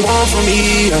me, what they want from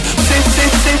me,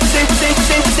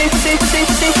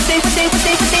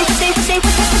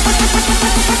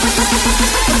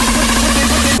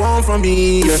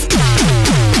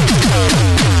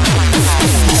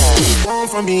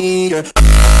 want from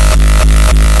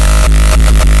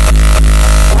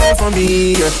me, want from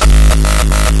me,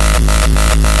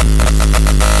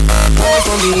 want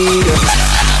from me, want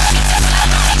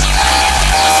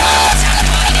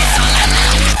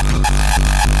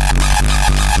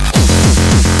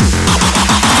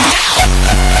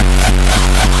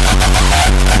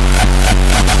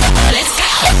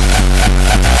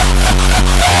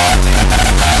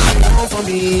from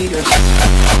me.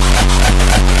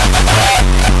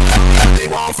 They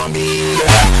want from me.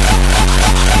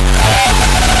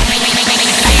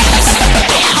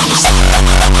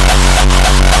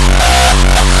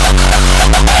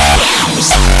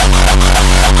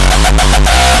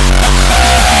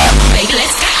 Baby,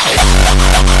 let's go.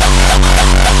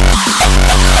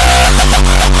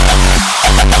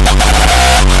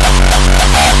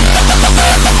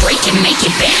 Break and make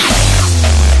it bounce.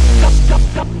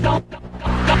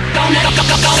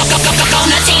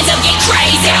 Let's hands up, get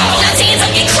crazy. Let's hands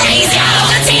up, get crazy.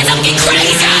 Let's hands up, get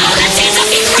crazy. Let's hands up,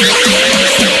 get crazy.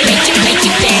 Make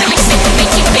it bounce.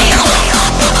 Make it bounce.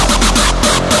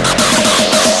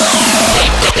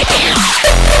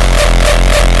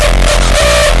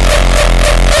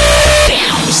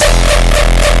 Bounce.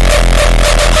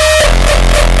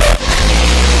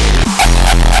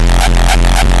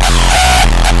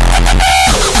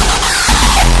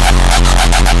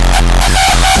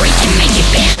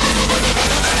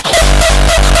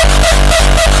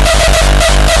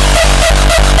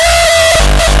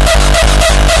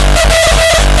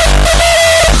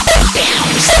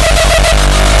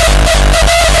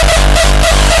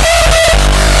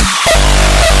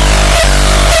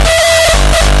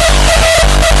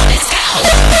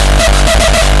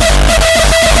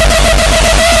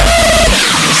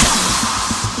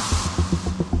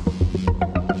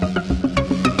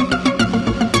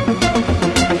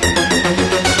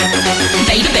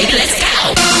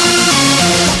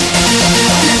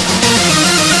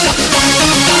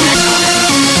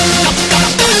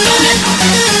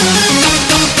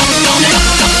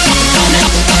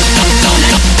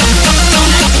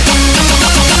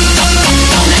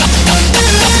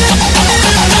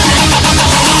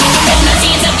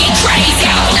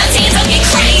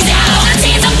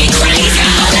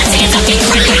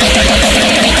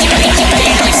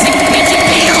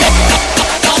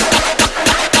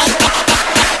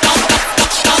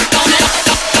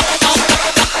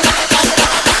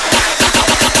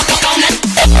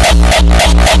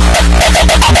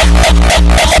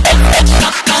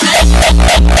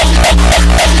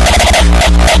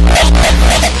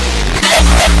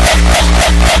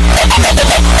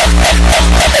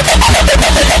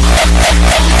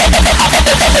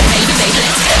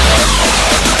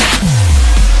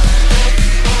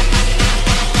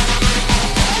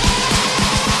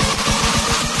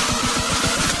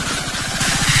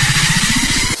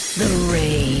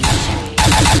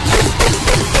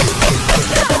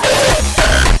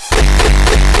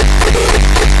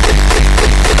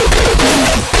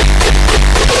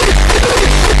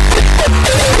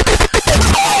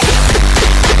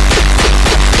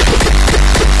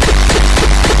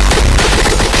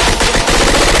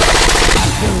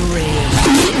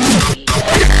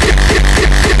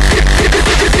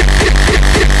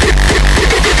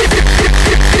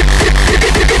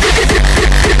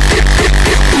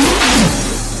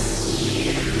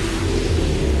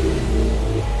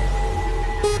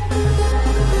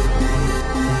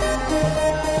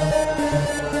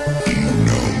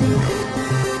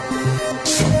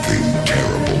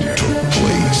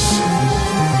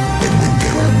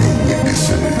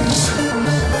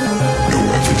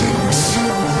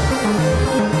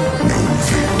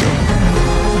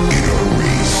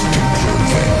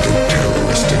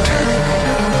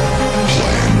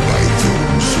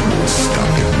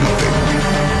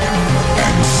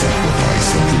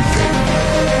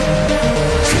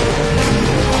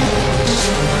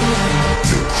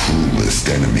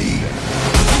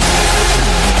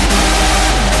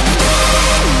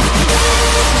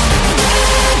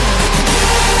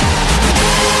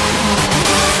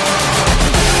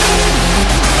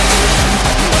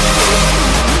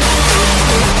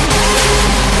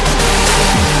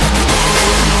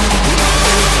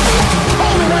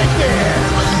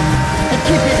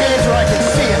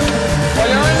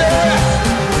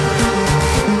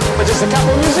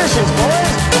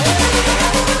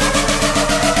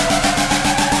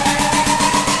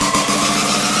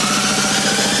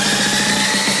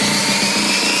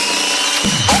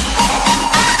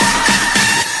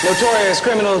 notorious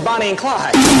criminals Bonnie and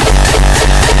Clyde.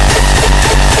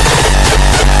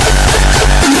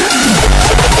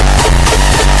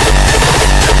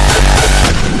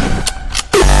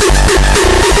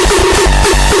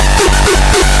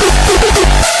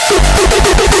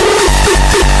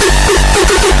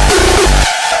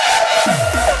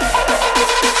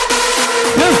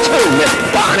 You too, Miss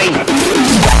Bonnie.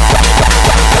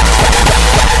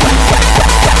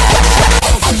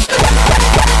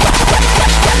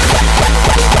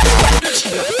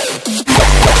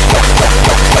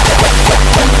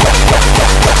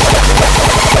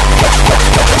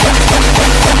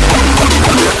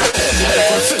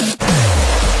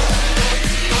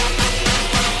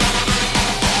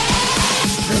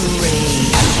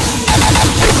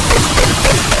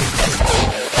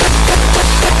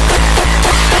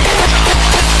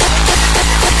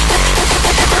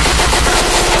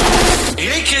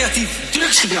 Recreatief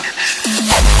drugsgebruik.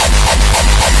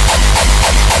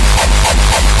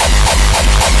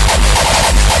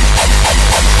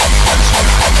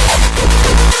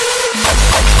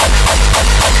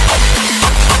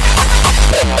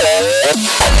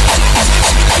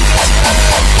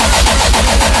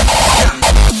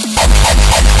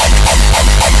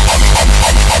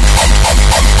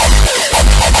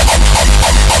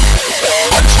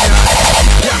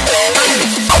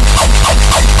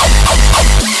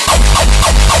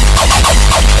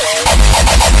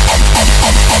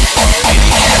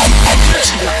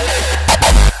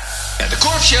 De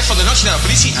korpschef van de Nationale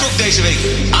Politie trok deze week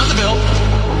aan de bel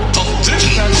van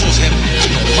drugsgebruikers zoals hem is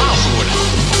normaal geworden.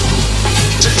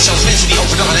 Zelfs mensen die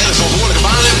overdag een hele verantwoordelijke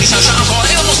baan hebben, die staan samen gewoon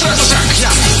helemaal strak van strak. Ja.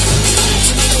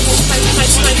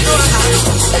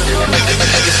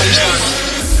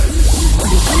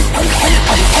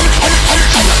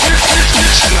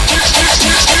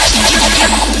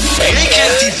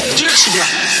 Recreatief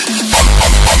drugsgebruik.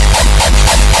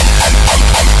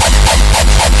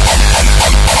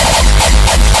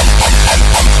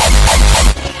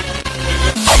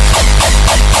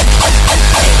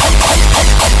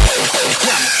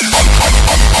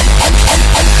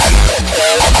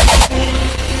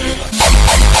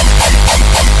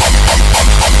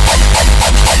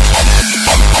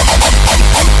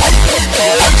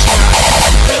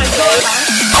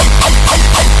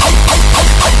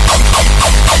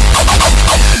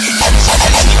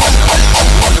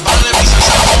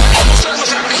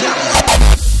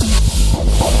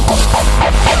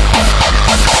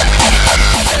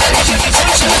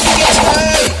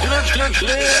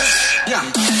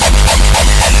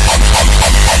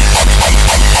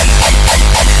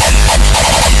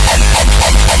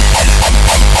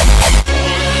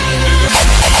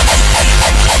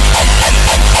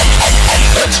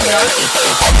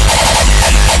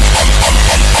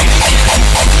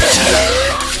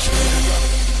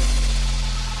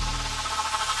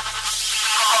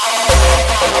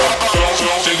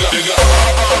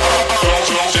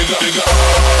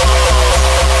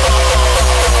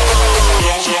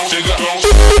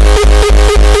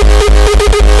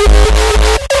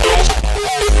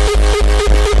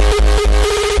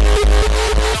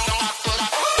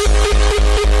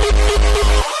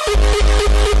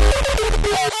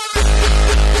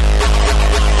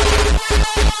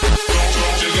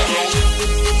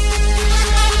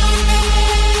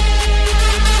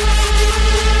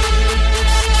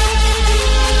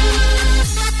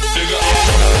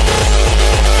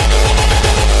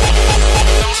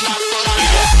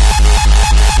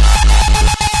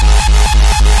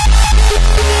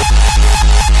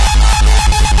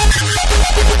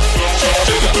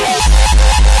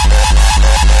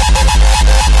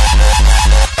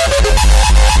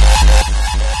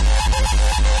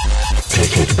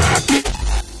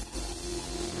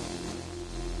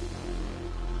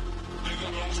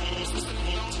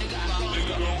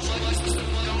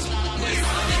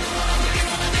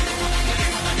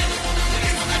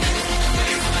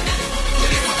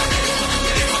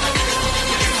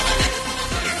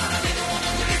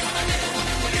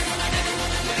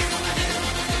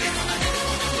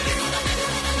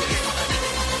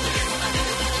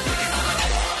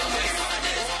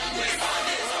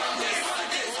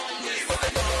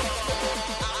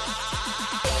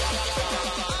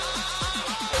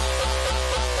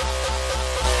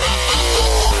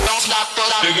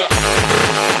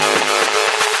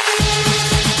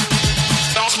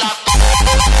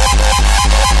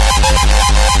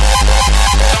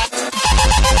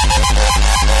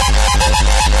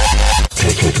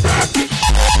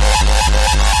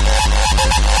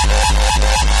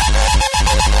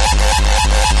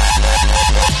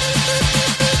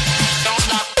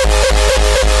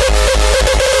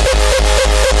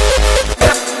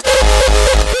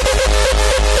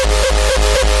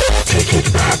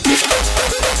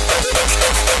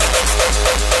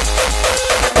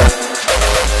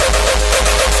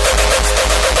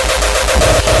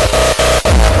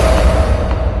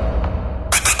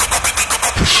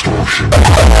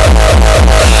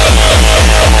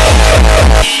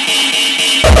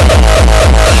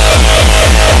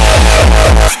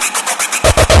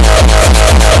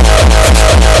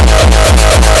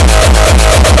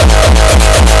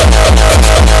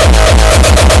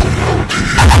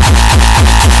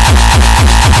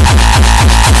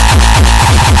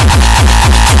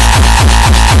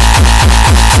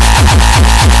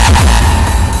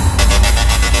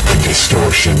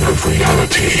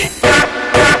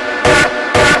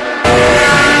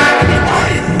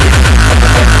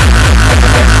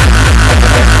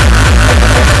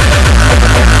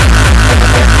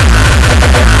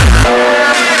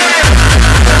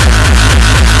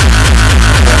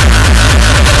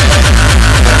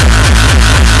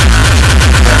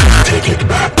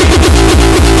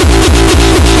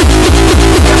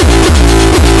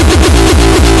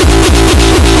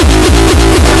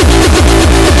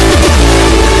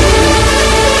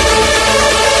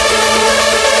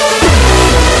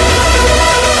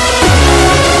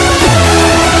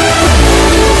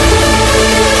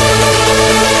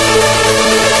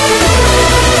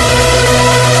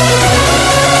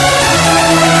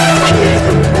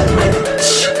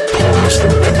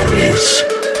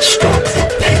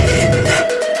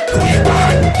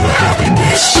 for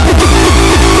happiness.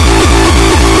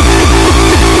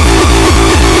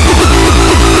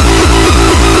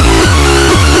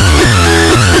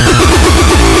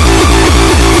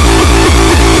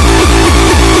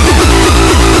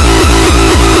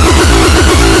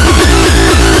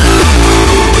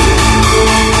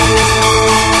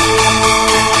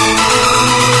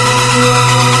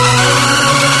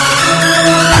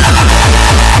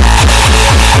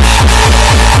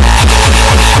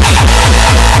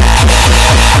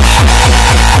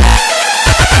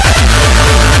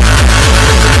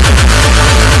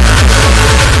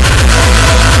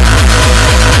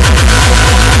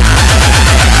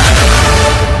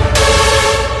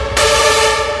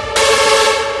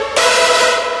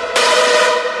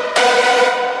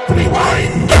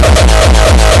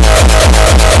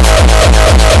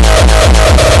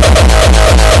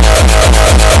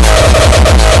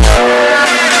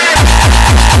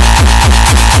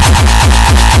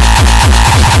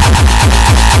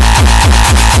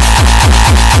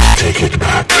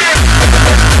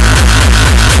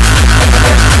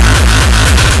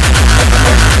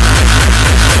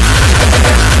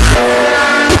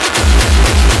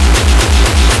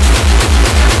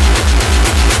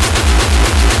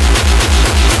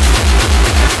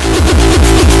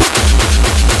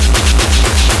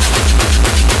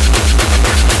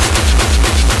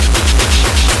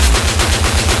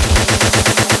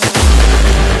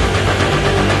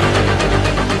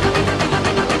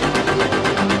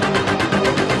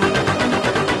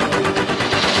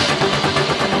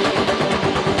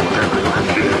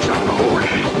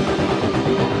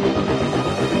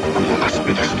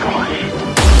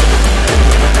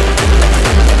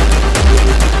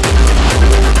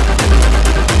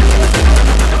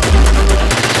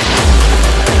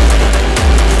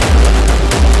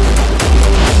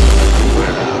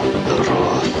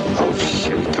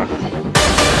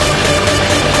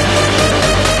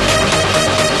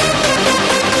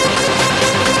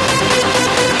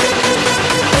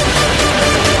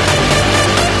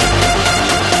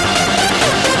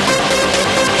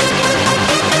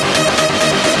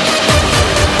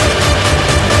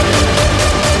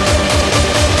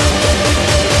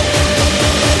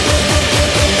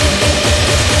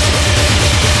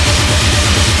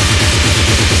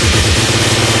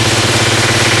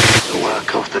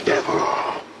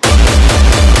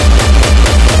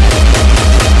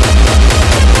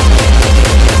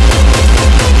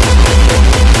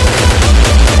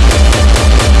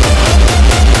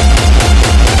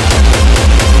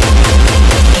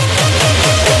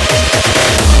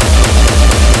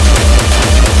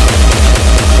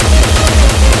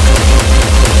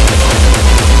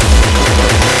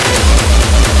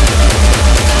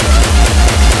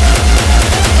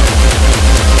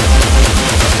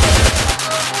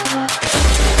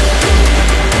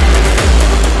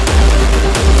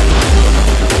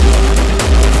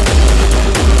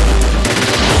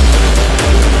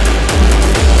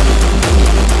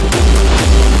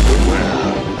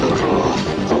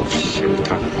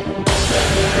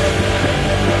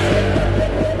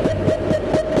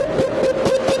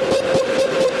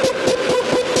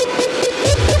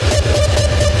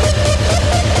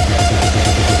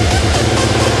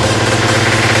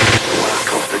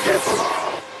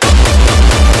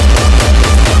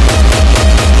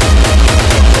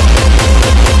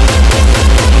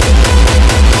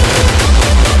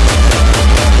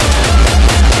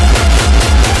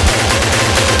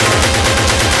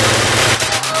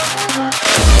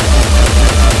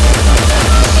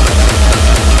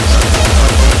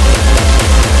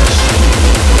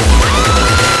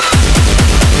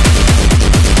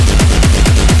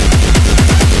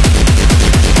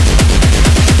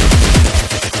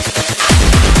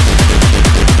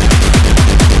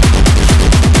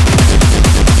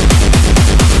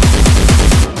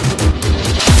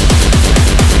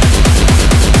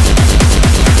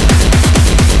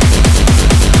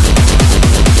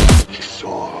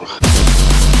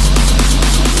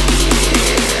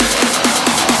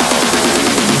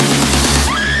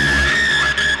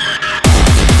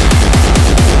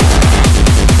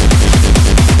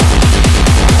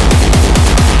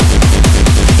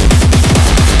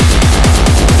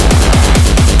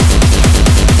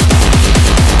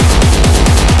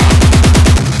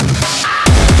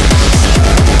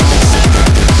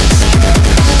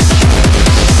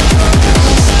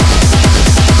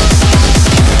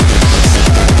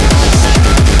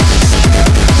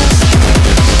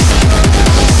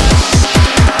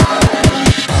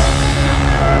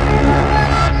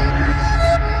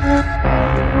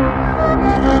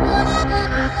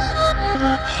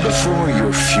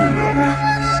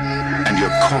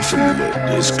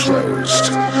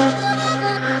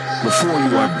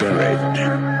 you are buried,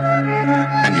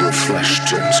 and your flesh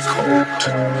turns cold,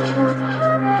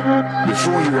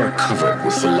 before you are covered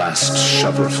with the last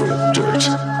shovelful of dirt,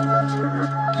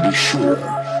 be sure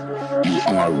you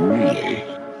are really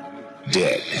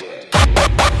dead.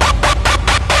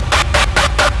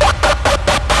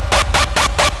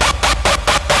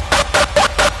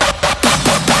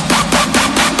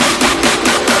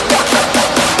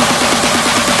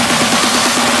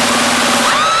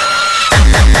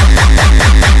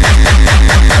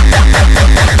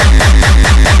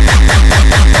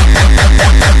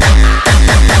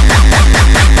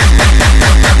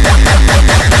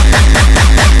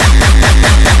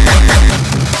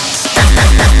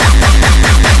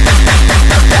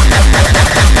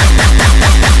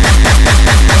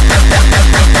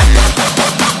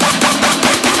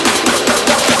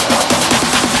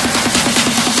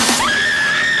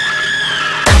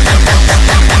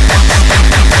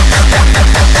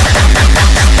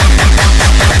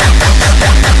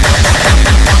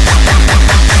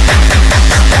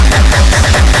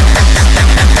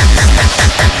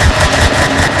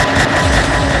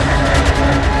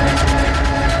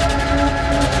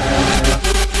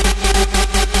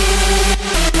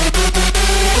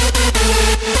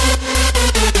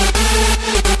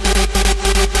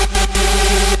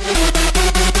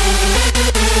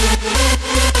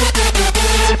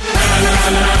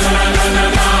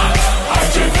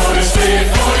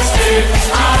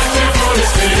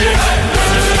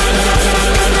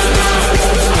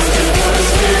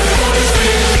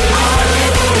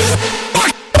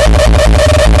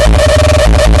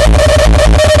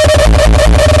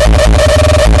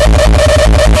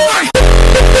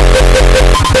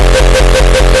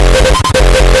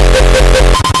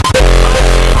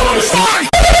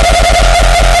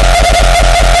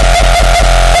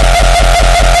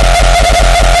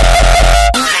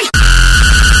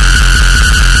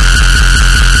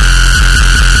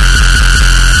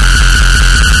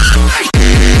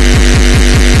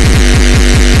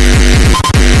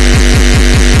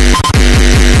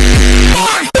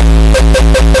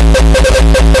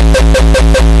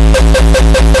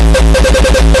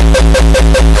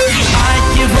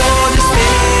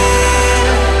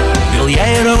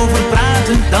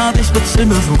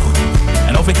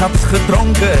 En of ik had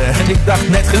gedronken en ik dacht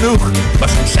net genoeg. Maar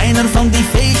soms zijn er van die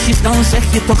feestjes, dan zeg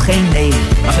je toch geen nee.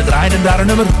 Maar ze draaiden daar een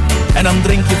nummer en dan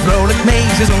drink je vrolijk mee.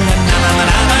 Ze zongen na na na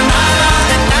na na na na.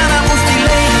 En daarna moest die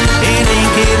leeg in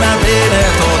één keer naar binnen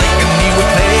tot ik een nieuwe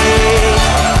kreeg.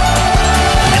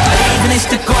 Het leven is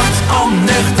te kort om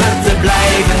nuchter te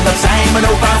blijven. Dat zei mijn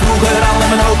opa vroeger al en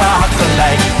mijn opa had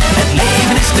gelijk. Het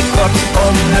leven is te kort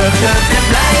om nuchter te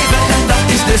blijven. En dat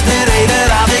is dus de reden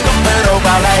dat ik op mijn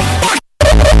opa lijk.